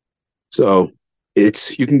 So you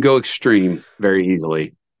can go extreme very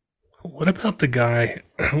easily. What about the guy?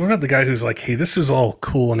 What about the guy who's like, "Hey, this is all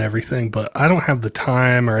cool and everything, but I don't have the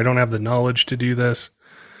time or I don't have the knowledge to do this."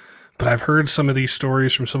 But I've heard some of these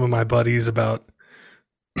stories from some of my buddies about,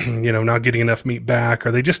 not getting enough meat back,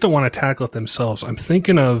 or they just don't want to tackle it themselves. I'm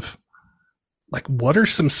thinking of like, what are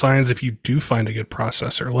some signs if you do find a good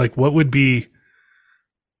processor? Like, what would be,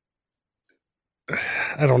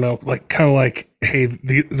 I don't know, like kind of like, hey,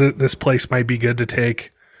 this place might be good to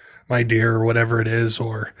take my deer or whatever it is,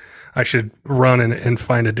 or I should run and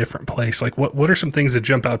find a different place. Like, what are some things that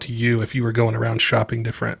jump out to you if you were going around shopping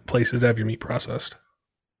different places to have your meat processed?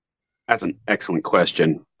 That's an excellent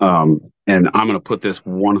question. And I'm going to put this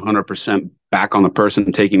 100% back on the person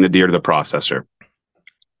taking the deer to the processor.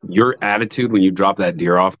 Your attitude when you drop that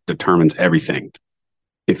deer off determines everything.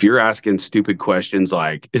 If you're asking stupid questions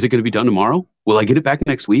like, is it going to be done tomorrow? Will I get it back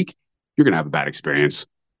next week? You're going to have a bad experience,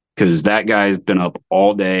 because that guy's been up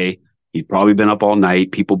all day. He's probably been up all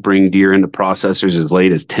night. People bring deer into processors as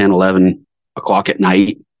late as 10, 11 o'clock at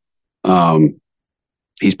night.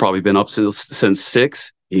 He's probably been up since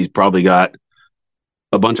 6. He's probably got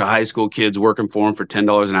a bunch of high school kids working for him for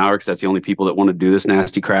 $10 an hour, because that's the only people that want to do this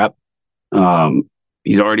nasty crap.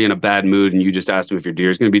 He's already in a bad mood, and you just asked him if your deer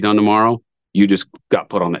is going to be done tomorrow. You just got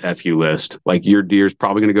put on the FU list. Like, your deer's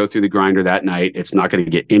probably going to go through the grinder that night. It's not going to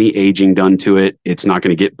get any aging done to it. It's not going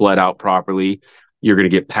to get bled out properly. You're going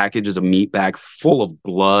to get packages of meat back full of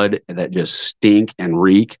blood that just stink and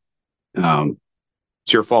reek. It's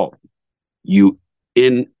your fault. You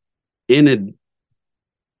inadvertently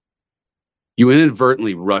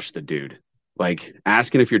rush the dude. Like,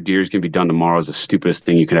 asking if your deer is going to be done tomorrow is the stupidest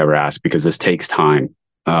thing you could ever ask, because this takes time.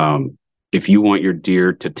 If you want your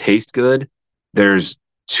deer to taste good, there's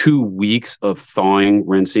 2 weeks of thawing,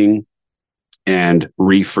 rinsing, and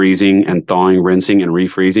refreezing, and thawing, rinsing, and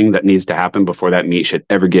refreezing that needs to happen before that meat should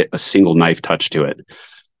ever get a single knife touch to it.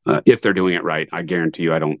 If they're doing it right, I guarantee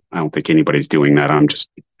you, I don't think anybody's doing that. I'm just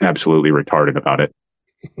absolutely retarded about it.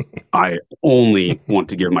 I only want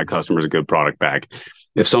to give my customers a good product back.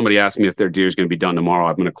 If somebody asks me if their deer is going to be done tomorrow,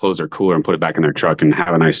 I'm going to close their cooler and put it back in their truck and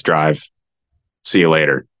have a nice drive. See you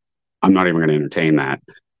later. I'm not even going to entertain that.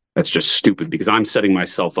 That's just stupid, because I'm setting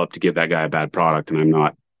myself up to give that guy a bad product, and I'm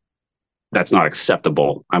not. That's not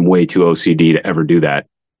acceptable. I'm way too OCD to ever do that.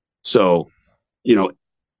 So,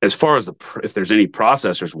 as far as if there's any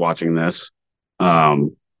processors watching this,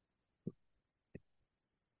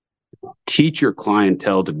 teach your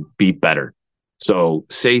clientele to be better. So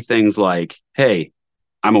say things like, hey,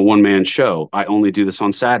 I'm a one-man show. I only do this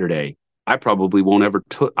on Saturday. I probably won't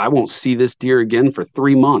I won't see this deer again for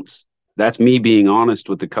 3 months. That's me being honest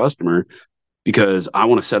with the customer, because I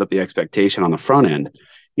want to set up the expectation on the front end.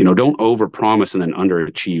 Don't overpromise and then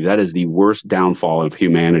underachieve. That is the worst downfall of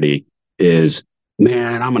humanity. Is,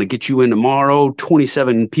 man, I'm going to get you in tomorrow.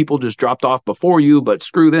 27 people just dropped off before you, but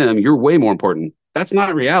screw them. You're way more important. That's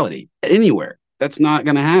not reality anywhere. That's not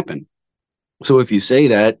going to happen. So if you say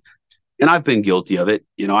that, and I've been guilty of it,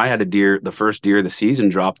 I had a deer, the first deer of the season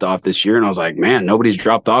dropped off this year, and I was like, man, nobody's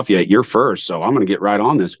dropped off yet. You're first, so I'm going to get right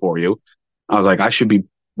on this for you. I was like, I should be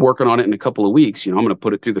working on it in a couple of weeks. I'm going to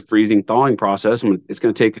put it through the freezing thawing process. It's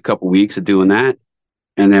going to take a couple of weeks of doing that.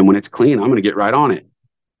 And then when it's clean, I'm going to get right on it.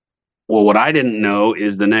 Well, what I didn't know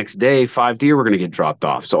is the next day, 5 deer were going to get dropped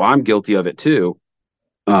off. So I'm guilty of it too,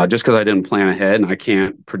 just because I didn't plan ahead and I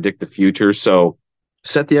can't predict the future. So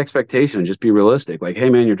set the expectation and just be realistic. Like, hey,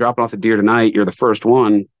 man, you're dropping off the deer tonight. You're the first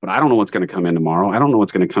one, but I don't know what's going to come in tomorrow. I don't know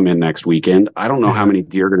what's going to come in next weekend. I don't know how many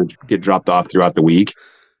deer are going to get dropped off throughout the week.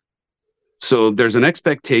 So there's an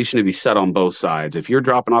expectation to be set on both sides. If you're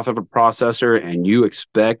dropping off of a processor and you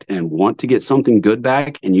expect and want to get something good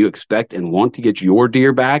back, and you expect and want to get your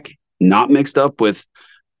deer back, not mixed up with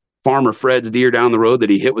Farmer Fred's deer down the road that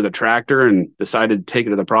he hit with a tractor and decided to take it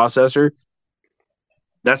to the processor,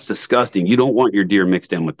 that's disgusting. You don't want your deer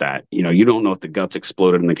mixed in with that. You don't know if the guts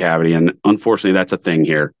exploded in the cavity. And unfortunately, that's a thing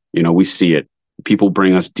here. We see it. People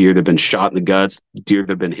bring us deer that have been shot in the guts, deer that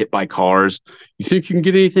have been hit by cars. You think you can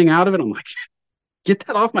get anything out of it? I'm like, get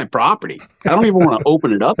that off my property. I don't even want to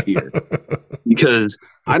open it up here, because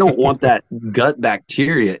I don't want that gut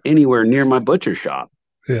bacteria anywhere near my butcher shop.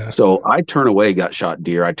 Yeah. So I turn away gut shot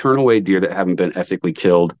deer. I turn away deer that haven't been ethically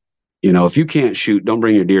killed. If you can't shoot, don't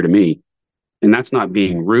bring your deer to me. And that's not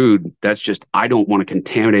being rude. That's just, I don't want to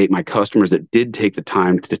contaminate my customers that did take the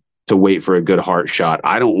time to wait for a good heart shot.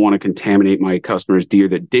 I don't want to contaminate my customers' deer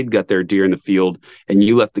that did gut their deer in the field, and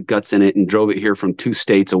you left the guts in it and drove it here from 2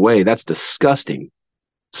 states away. That's disgusting.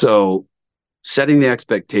 So setting the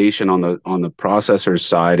expectation on the processor's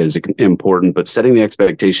side is important, but setting the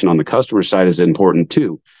expectation on the customer side is important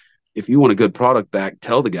too. If you want a good product back,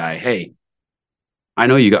 tell the guy, hey, I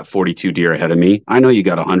know you got 42 deer ahead of me. I know you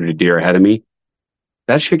got 100 deer ahead of me.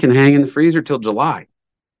 That shit can hang in the freezer till July.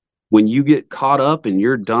 When you get caught up and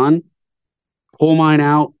you're done, pull mine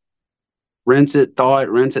out, rinse it, thaw it,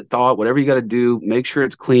 whatever you got to do. Make sure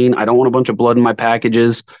it's clean. I don't want a bunch of blood in my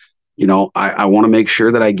packages. You know, I want to make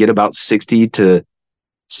sure that I get about 60 to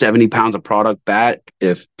 70 pounds of product back.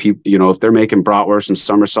 If people, you know, if they're making bratwurst and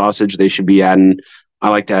summer sausage, they should be adding, I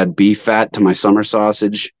like to add beef fat to my summer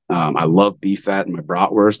sausage. I love beef fat in my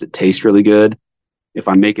bratwurst. It tastes really good. If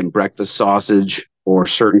I'm making breakfast sausage or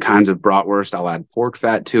certain kinds of bratwurst, I'll add pork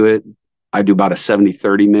fat to it. I do about a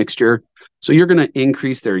 70-30 mixture. So you're going to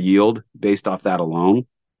increase their yield based off that alone.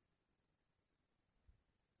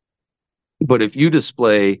 But if you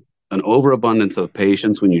display an overabundance of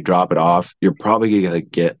patience when you drop it off, you're probably going to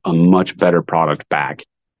get a much better product back.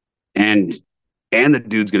 And the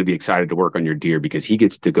dude's going to be excited to work on your deer because he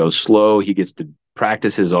gets to go slow. He gets to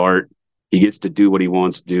practice his art. He gets to do what he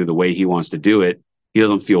wants to do the way he wants to do it. He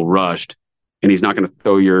doesn't feel rushed. And he's not going to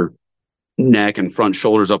throw your neck and front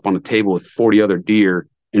shoulders up on the table with 40 other deer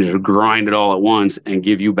and just grind it all at once and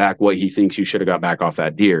give you back what he thinks you should have got back off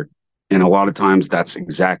that deer. And a lot of times that's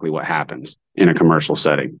exactly what happens in a commercial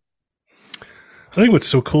setting. I think what's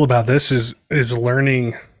so cool about this is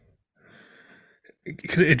learning,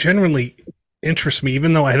 because it genuinely interests me,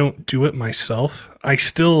 even though I don't do it myself. I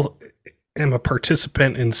still am a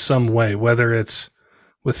participant in some way, whether it's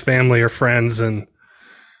with family or friends, and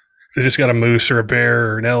they just got a moose or a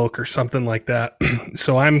bear or an elk or something like that.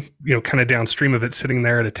 So I'm, you know, kind of downstream of it, sitting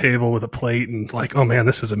there at a table with a plate and like, oh man,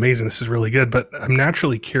 this is amazing. This is really good. But I'm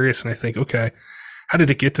naturally curious and I think, okay, how did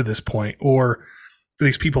it get to this point? Or for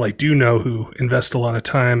these people I do know who invest a lot of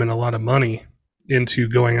time and a lot of money into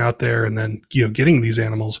going out there and then, you know, getting these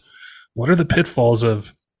animals, what are the pitfalls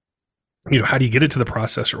of, you know, how do you get it to the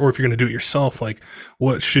processor? Or if you're going to do it yourself, like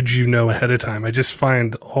what should you know ahead of time? I just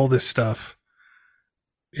find all this stuff,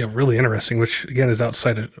 you know, really interesting, which again is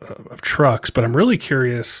outside of trucks, but I'm really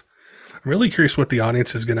curious what the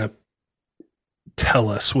audience is going to tell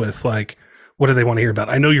us with, like, what do they want to hear about?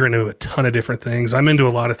 I know you're into a ton of different things. I'm into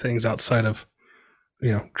a lot of things outside of,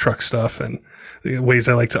 you know, truck stuff and the ways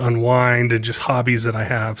I like to unwind and just hobbies that I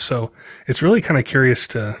have. So it's really kind of curious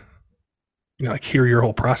to, you know, like hear your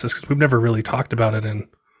whole process, because we've never really talked about it in,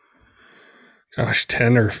 gosh,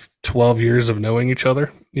 10 or 12 years of knowing each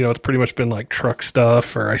other. You know, it's pretty much been like truck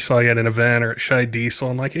stuff, or I saw you at an event or at Shy Diesel.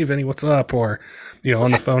 I'm like, hey, Vinny, what's up? Or, you know,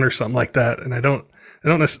 on the phone or something like that. And I don't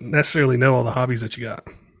necessarily know all the hobbies that you got.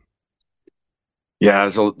 Yeah,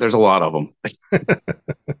 there's a lot of them.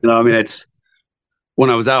 You know, I mean, it's, when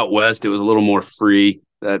I was out west, it was a little more free.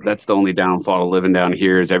 That's the only downfall of living down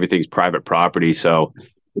here is everything's private property. So,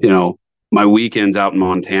 you know, my weekends out in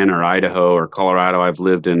Montana or Idaho or Colorado, I've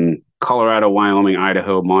lived in Colorado, Wyoming,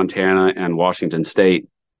 Idaho, Montana, and Washington State.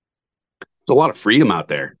 There's a lot of freedom out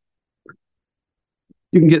there.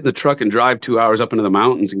 You can get in the truck and drive 2 hours up into the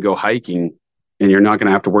mountains and go hiking, and you're not going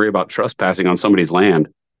to have to worry about trespassing on somebody's land.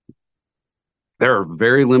 There are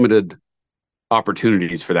very limited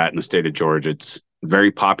opportunities for that in the state of Georgia. It's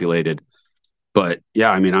very populated. But yeah,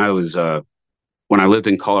 I mean, I was, when I lived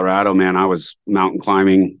in Colorado, man, I was mountain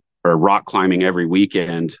climbing or rock climbing every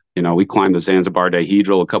weekend. You know, we climbed the Zanzibar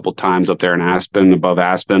Dihedral a couple times up there in Aspen, above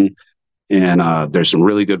Aspen. And there's some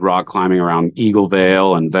really good rock climbing around Eagle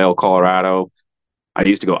Vale and Vail, Colorado. I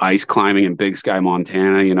used to go ice climbing in Big Sky,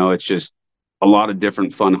 Montana. You know, it's just a lot of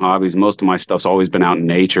different fun hobbies. Most of my stuff's always been out in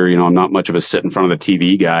nature. You know, I'm not much of a sit in front of the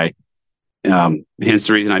TV guy. Hence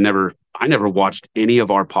the reason I never watched any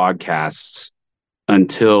of our podcasts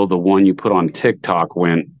until the one you put on TikTok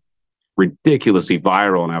went ridiculously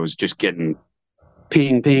viral, and I was just getting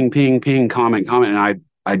ping, comment. And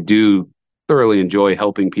I do thoroughly enjoy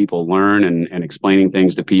helping people learn and explaining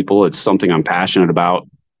things to people. It's something I'm passionate about.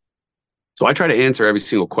 So I try to answer every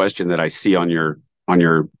single question that I see on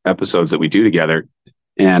your episodes that we do together.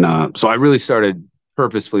 And so I really started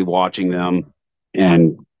purposefully watching them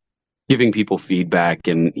and giving people feedback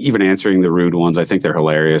and even answering the rude ones. I think they're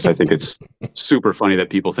hilarious. I think it's super funny that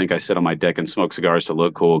people think I sit on my deck and smoke cigars to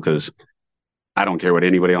look cool, because I don't care what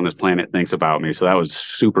anybody on this planet thinks about me. So that was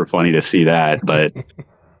super funny to see that. But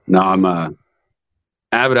no, I'm a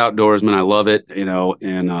avid outdoorsman. I love it, you know,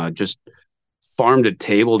 and just farm to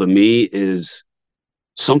table to me is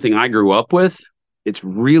something I grew up with. It's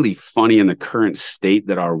really funny in the current state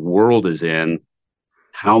that our world is in,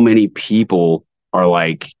 how many people are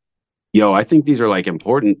like, yo, I think these are like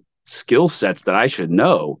important skill sets that I should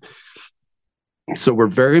know. So we're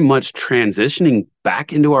very much transitioning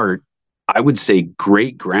back into our, I would say,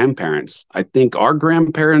 great grandparents. I think our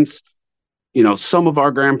grandparents, you know, some of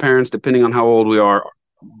our grandparents, depending on how old we are,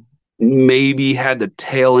 maybe had the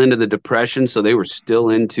tail end of the Depression, so they were still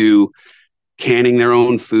into canning their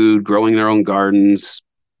own food, growing their own gardens,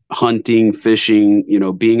 hunting, fishing,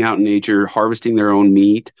 being out in nature, harvesting their own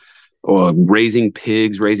meat, or raising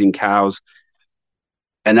pigs, raising cows.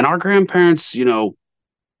 And then our grandparents, your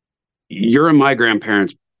and my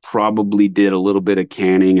grandparents probably did a little bit of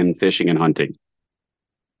canning and fishing and hunting.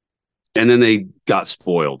 And then they got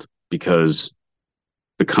spoiled because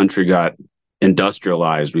the country got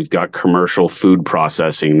industrialized. We've got commercial food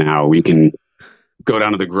processing now. We can go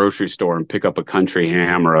down to the grocery store and pick up a country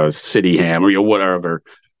ham or a city ham or whatever.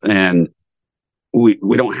 And we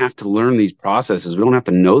don't have to learn these processes. We don't have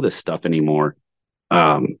to know this stuff anymore.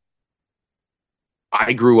 I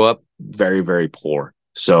grew up very, very poor.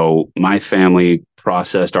 So my family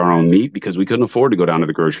processed our own meat because we couldn't afford to go down to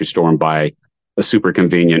the grocery store and buy a super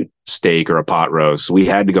convenient steak or a pot roast. We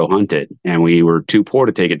had to go hunt it, and we were too poor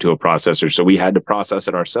to take it to a processor. So we had to process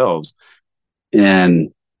it ourselves.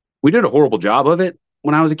 And we did a horrible job of it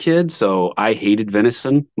when I was a kid. So I hated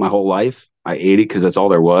venison my whole life. I ate it because that's all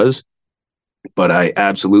there was, but I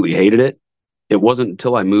absolutely hated it. It wasn't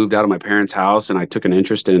until I moved out of my parents' house and I took an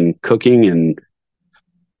interest in cooking and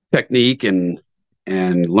technique and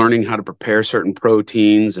learning how to prepare certain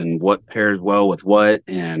proteins and what pairs well with what.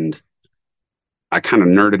 And I kind of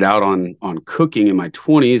nerded out on cooking in my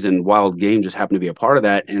 20s, and wild game just happened to be a part of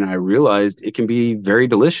that. And I realized it can be very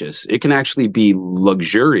delicious. It can actually be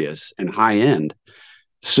luxurious and high end.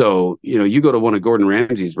 So, you go to one of Gordon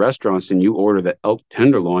Ramsay's restaurants and you order the elk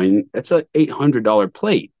tenderloin, that's a $800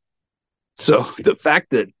 plate. So the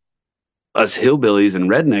fact that us hillbillies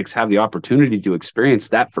and rednecks have the opportunity to experience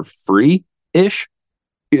that for free-ish,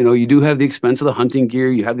 you do have the expense of the hunting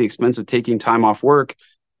gear, you have the expense of taking time off work,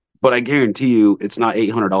 but I guarantee you it's not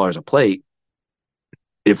 $800 a plate.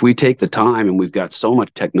 If we take the time, and we've got so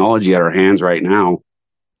much technology at our hands right now,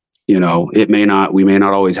 we may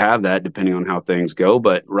not always have that depending on how things go,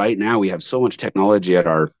 but right now we have so much technology at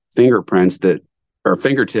our fingertips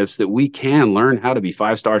that we can learn how to be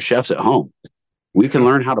 5-star chefs at home. We can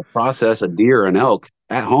learn how to process a deer or an elk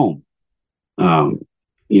at home.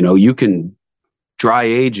 You can dry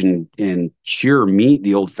age and cure meat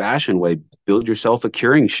the old fashioned way. Build yourself a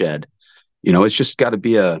curing shed. It's just got to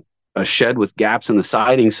be a shed with gaps in the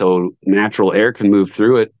siding so natural air can move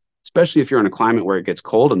through it. Especially if you're in a climate where it gets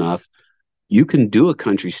cold enough, you can do a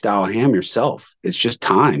country style ham yourself. It's just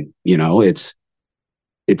time. It's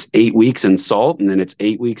 8 weeks in salt, and then it's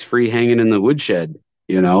 8 weeks free hanging in the woodshed,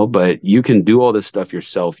 but you can do all this stuff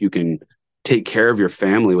yourself. You can take care of your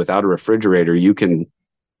family without a refrigerator. You can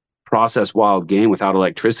process wild game without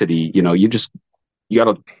electricity. You got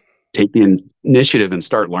to take the initiative and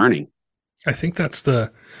start learning. I think that's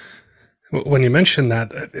when you mention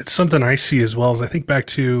that, it's something I see as well. As I think back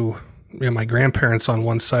to my grandparents on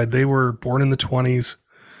one side, they were born in the 20s.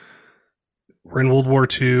 We're in World War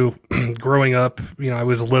II. Growing up, I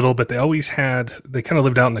was little, but they kind of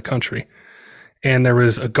lived out in the country. And there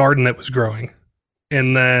was a garden that was growing.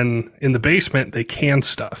 And then in the basement, they canned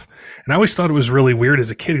stuff. And I always thought it was really weird as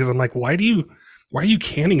a kid because I'm like, why are you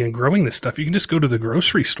canning and growing this stuff? You can just go to the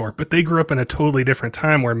grocery store. But they grew up in a totally different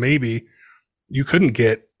time where maybe you couldn't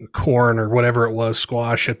get corn or whatever it was,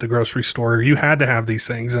 squash at the grocery store. You had to have these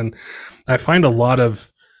things. And I find a lot of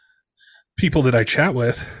people that I chat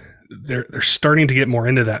with, they're starting to get more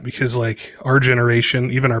into that because like our generation,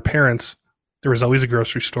 even our parents, there was always a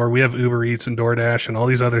grocery store. We have Uber Eats and DoorDash and all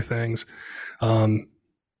these other things. And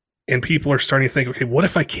people are starting to think, okay, what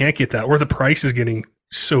if I can't get that? Or the price is getting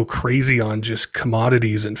so crazy on just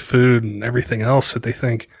commodities and food and everything else that they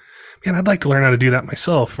think, man, I'd like to learn how to do that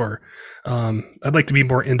myself, or I'd like to be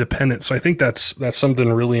more independent. So I think that's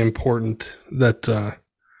something really important that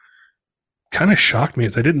kind of shocked me,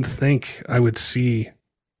 is I didn't think I would see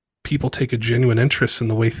people take a genuine interest in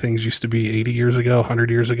the way things used to be 80 years ago,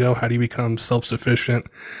 100 years ago. How do you become self-sufficient?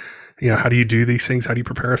 How do you do these things? How do you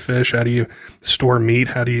prepare a fish? How do you store meat?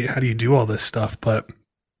 How do you do all this stuff? But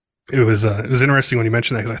it was interesting when you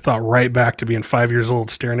mentioned that, because I thought right back to being 5 years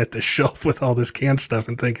old, staring at this shelf with all this canned stuff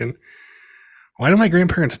and thinking, why do my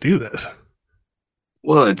grandparents do this?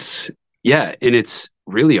 Well, it's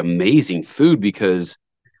really amazing food because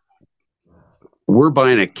we're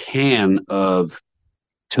buying a can of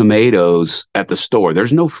tomatoes at the store.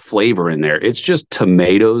 There's no flavor in there. It's just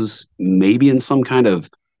tomatoes, maybe in some kind of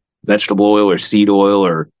vegetable oil or seed oil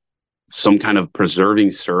or some kind of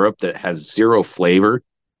preserving syrup that has zero flavor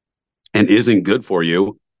and isn't good for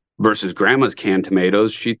you, versus grandma's canned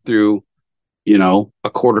tomatoes. She threw, a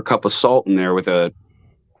quarter cup of salt in there with a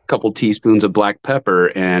couple teaspoons of black pepper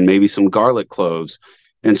and maybe some garlic cloves.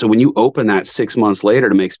 And so when you open that 6 months later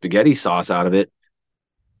to make spaghetti sauce out of it,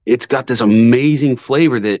 it's got this amazing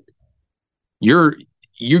flavor that you're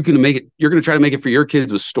going to try to make it for your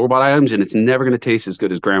kids with store-bought items, and it's never going to taste as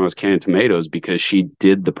good as grandma's canned tomatoes because she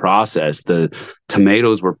did the process. The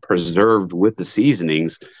tomatoes were preserved with the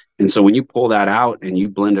seasonings. And so when you pull that out and you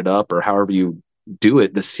blend it up or however you do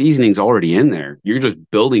it, the seasoning's already in there. You're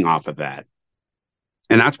just building off of that.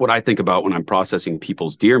 And that's what I think about when I'm processing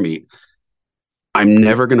people's deer meat. I'm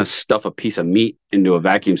never going to stuff a piece of meat into a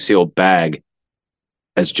vacuum sealed bag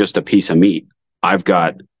as just a piece of meat. I've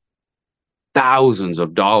got thousands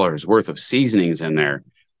of dollars worth of seasonings in there.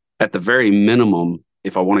 At the very minimum,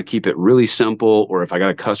 if I want to keep it really simple, or if I got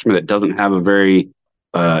a customer that doesn't have a very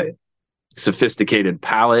sophisticated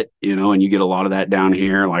palate, and you get a lot of that down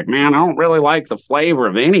here, like, man, I don't really like the flavor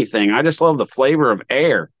of anything. I just love the flavor of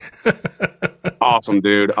air. Awesome,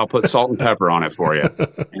 dude. I'll put salt and pepper on it for you.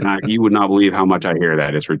 And you would not believe how much I hear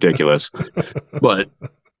that. It's ridiculous. But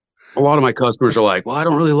a lot of my customers are like, well, I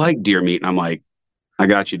don't really like deer meat. And I'm like, I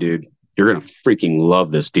got you, dude. You're going to freaking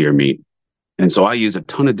love this deer meat. And so I use a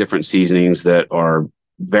ton of different seasonings that are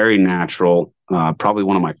very natural. Probably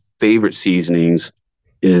one of my favorite seasonings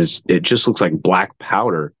is it just looks like black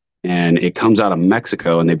powder, and it comes out of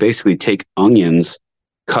Mexico, and they basically take onions,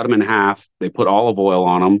 cut them in half. They put olive oil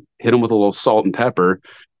on them, hit them with a little salt and pepper,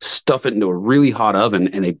 stuff it into a really hot oven,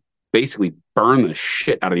 and they basically burn the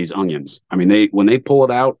shit out of these onions. I mean, when they pull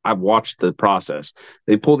it out, I've watched the process.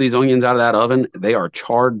 They pull these onions out of that oven. They are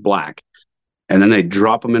charred black. And then they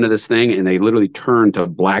drop them into this thing, and they literally turn to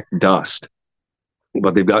black dust.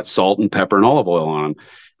 But they've got salt and pepper and olive oil on them.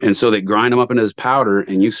 And so they grind them up into this powder,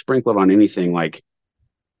 and you sprinkle it on anything. Like,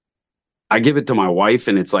 I give it to my wife,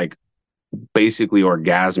 and it's like basically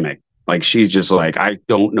orgasmic. Like, she's just like, I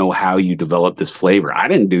don't know how you developed this flavor. I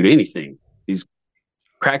didn't do anything. These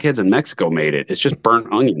crackheads in Mexico made it. It's just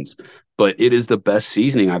burnt onions, but it is the best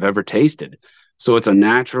seasoning I've ever tasted. So it's a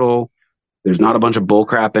natural, there's not a bunch of bull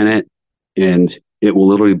crap in it, and it will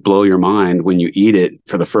literally blow your mind when you eat it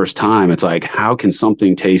for the first time. It's like, how can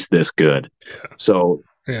something taste this good? So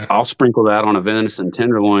I'll sprinkle that on a venison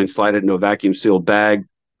tenderloin, slide it into a vacuum sealed bag,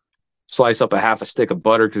 slice up a half a stick of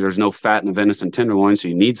butter because there's no fat in a venison tenderloin, so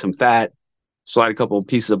you need some fat. Slide a couple of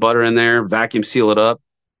pieces of butter in there, vacuum seal it up,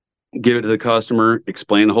 give it to the customer,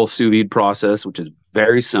 explain the whole sous vide process, which is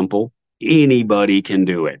very simple. Anybody can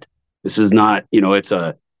do it. This is not, it's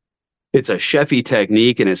a chefy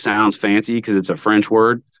technique, and it sounds fancy because it's a French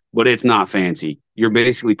word, but it's not fancy. You're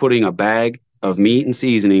basically putting a bag of meat and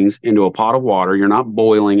seasonings into a pot of water. You're not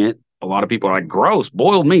boiling it. A lot of people are like, gross,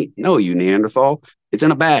 boiled meat. No, you Neanderthal. It's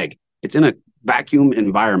in a bag. It's in a vacuum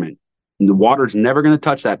environment. And the water's never going to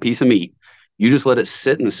touch that piece of meat. You just let it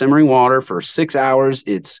sit in the simmering water for 6 hours.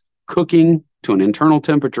 It's cooking to an internal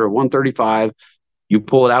temperature of 135. You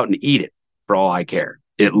pull it out and eat it for all I care.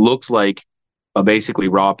 It looks like a basically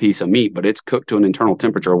raw piece of meat, but it's cooked to an internal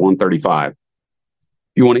temperature of 135. If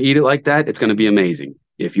you want to eat it like that, it's going to be amazing.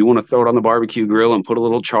 If you want to throw it on the barbecue grill and put a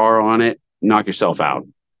little char on it, knock yourself out.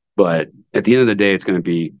 But at the end of the day, it's going to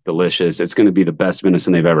be delicious. It's going to be the best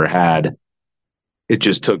venison they've ever had. It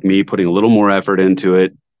just took me putting a little more effort into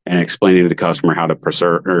it and explaining to the customer how to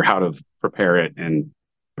preserve or how to prepare it and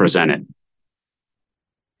present it.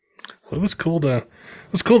 Well, it was cool to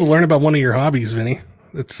learn about one of your hobbies, Vinny.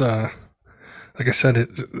 It's like I said,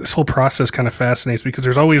 this whole process kind of fascinates me because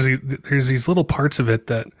there's these little parts of it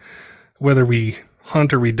that whether we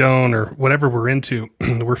hunt or we don't or whatever we're into,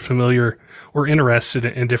 we're familiar or interested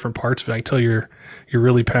in different parts of it. I can tell you're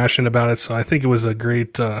really passionate about it. So I think it was a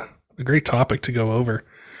great topic to go over.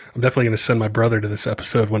 I'm definitely going to send my brother to this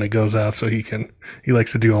episode when it goes out so he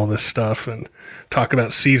likes to do all this stuff and talk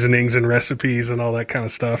about seasonings and recipes and all that kind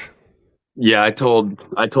of stuff. Yeah, I told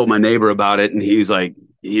my neighbor about it, and he's like,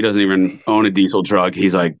 he doesn't even own a diesel truck.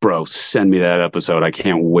 He's like, bro, send me that episode. I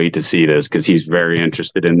can't wait to see this, because he's very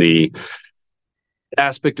interested in the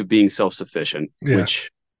aspect of being self-sufficient,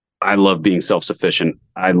 which I love being self-sufficient.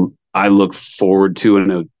 I look forward to,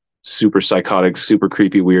 in a super psychotic, super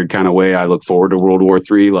creepy, weird kind of way, I look forward to World War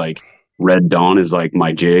III. Like, Red Dawn is like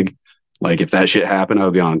my jig. Like, if that shit happened, I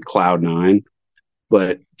would be on cloud nine.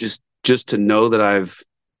 But just to know that I've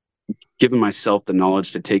given myself the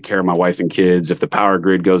knowledge to take care of my wife and kids. If the power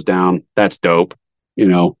grid goes down, that's dope.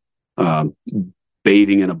 Bathing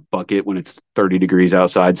in a bucket when it's 30 degrees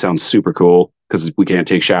outside sounds super cool because we can't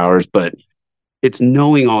take showers, but it's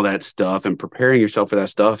knowing all that stuff and preparing yourself for that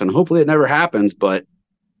stuff. And hopefully it never happens, but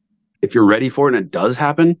if you're ready for it and it does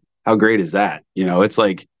happen, how great is that? It's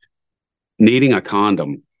like needing a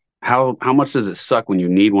condom. How much does it suck when you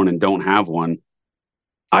need one and don't have one?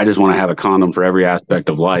 I just want to have a condom for every aspect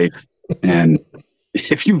of life. And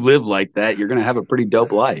if you live like that, you're going to have a pretty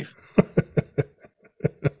dope life.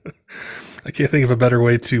 I can't think of a better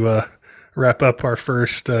way to wrap up our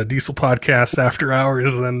first diesel podcast after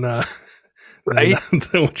hours than Right?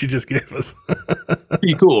 than what you just gave us.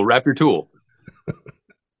 Pretty cool. Wrap your tool.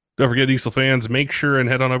 Don't forget, diesel fans, make sure and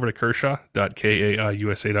head on over to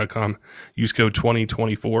Kershaw.kaiusa.com. Use code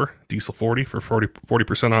 2024 diesel40 for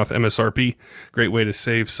 40% off MSRP. Great way to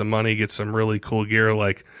save some money, get some really cool gear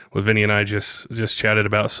like what Vinny and I just chatted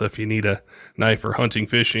about. So if you need a knife for hunting,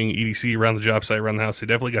 fishing, EDC around the job site, around the house, they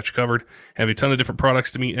definitely got you covered. Have a ton of different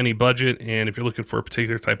products to meet any budget. And if you're looking for a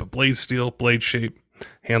particular type of blade steel, blade shape,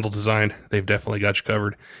 handle design, they've definitely got you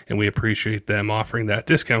covered. And we appreciate them offering that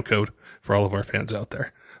discount code for all of our fans out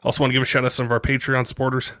there. Also want to give a shout out to some of our Patreon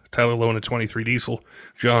supporters, Tyler Lowen at 23 Diesel,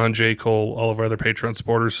 John J. Cole, all of our other Patreon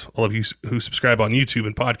supporters, all of you who subscribe on YouTube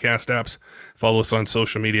and podcast apps, follow us on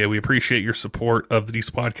social media. We appreciate your support of the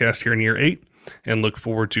Diesel Podcast here in year 8 and look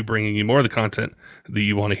forward to bringing you more of the content that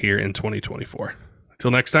you want to hear in 2024. Until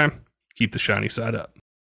next time, keep the shiny side up.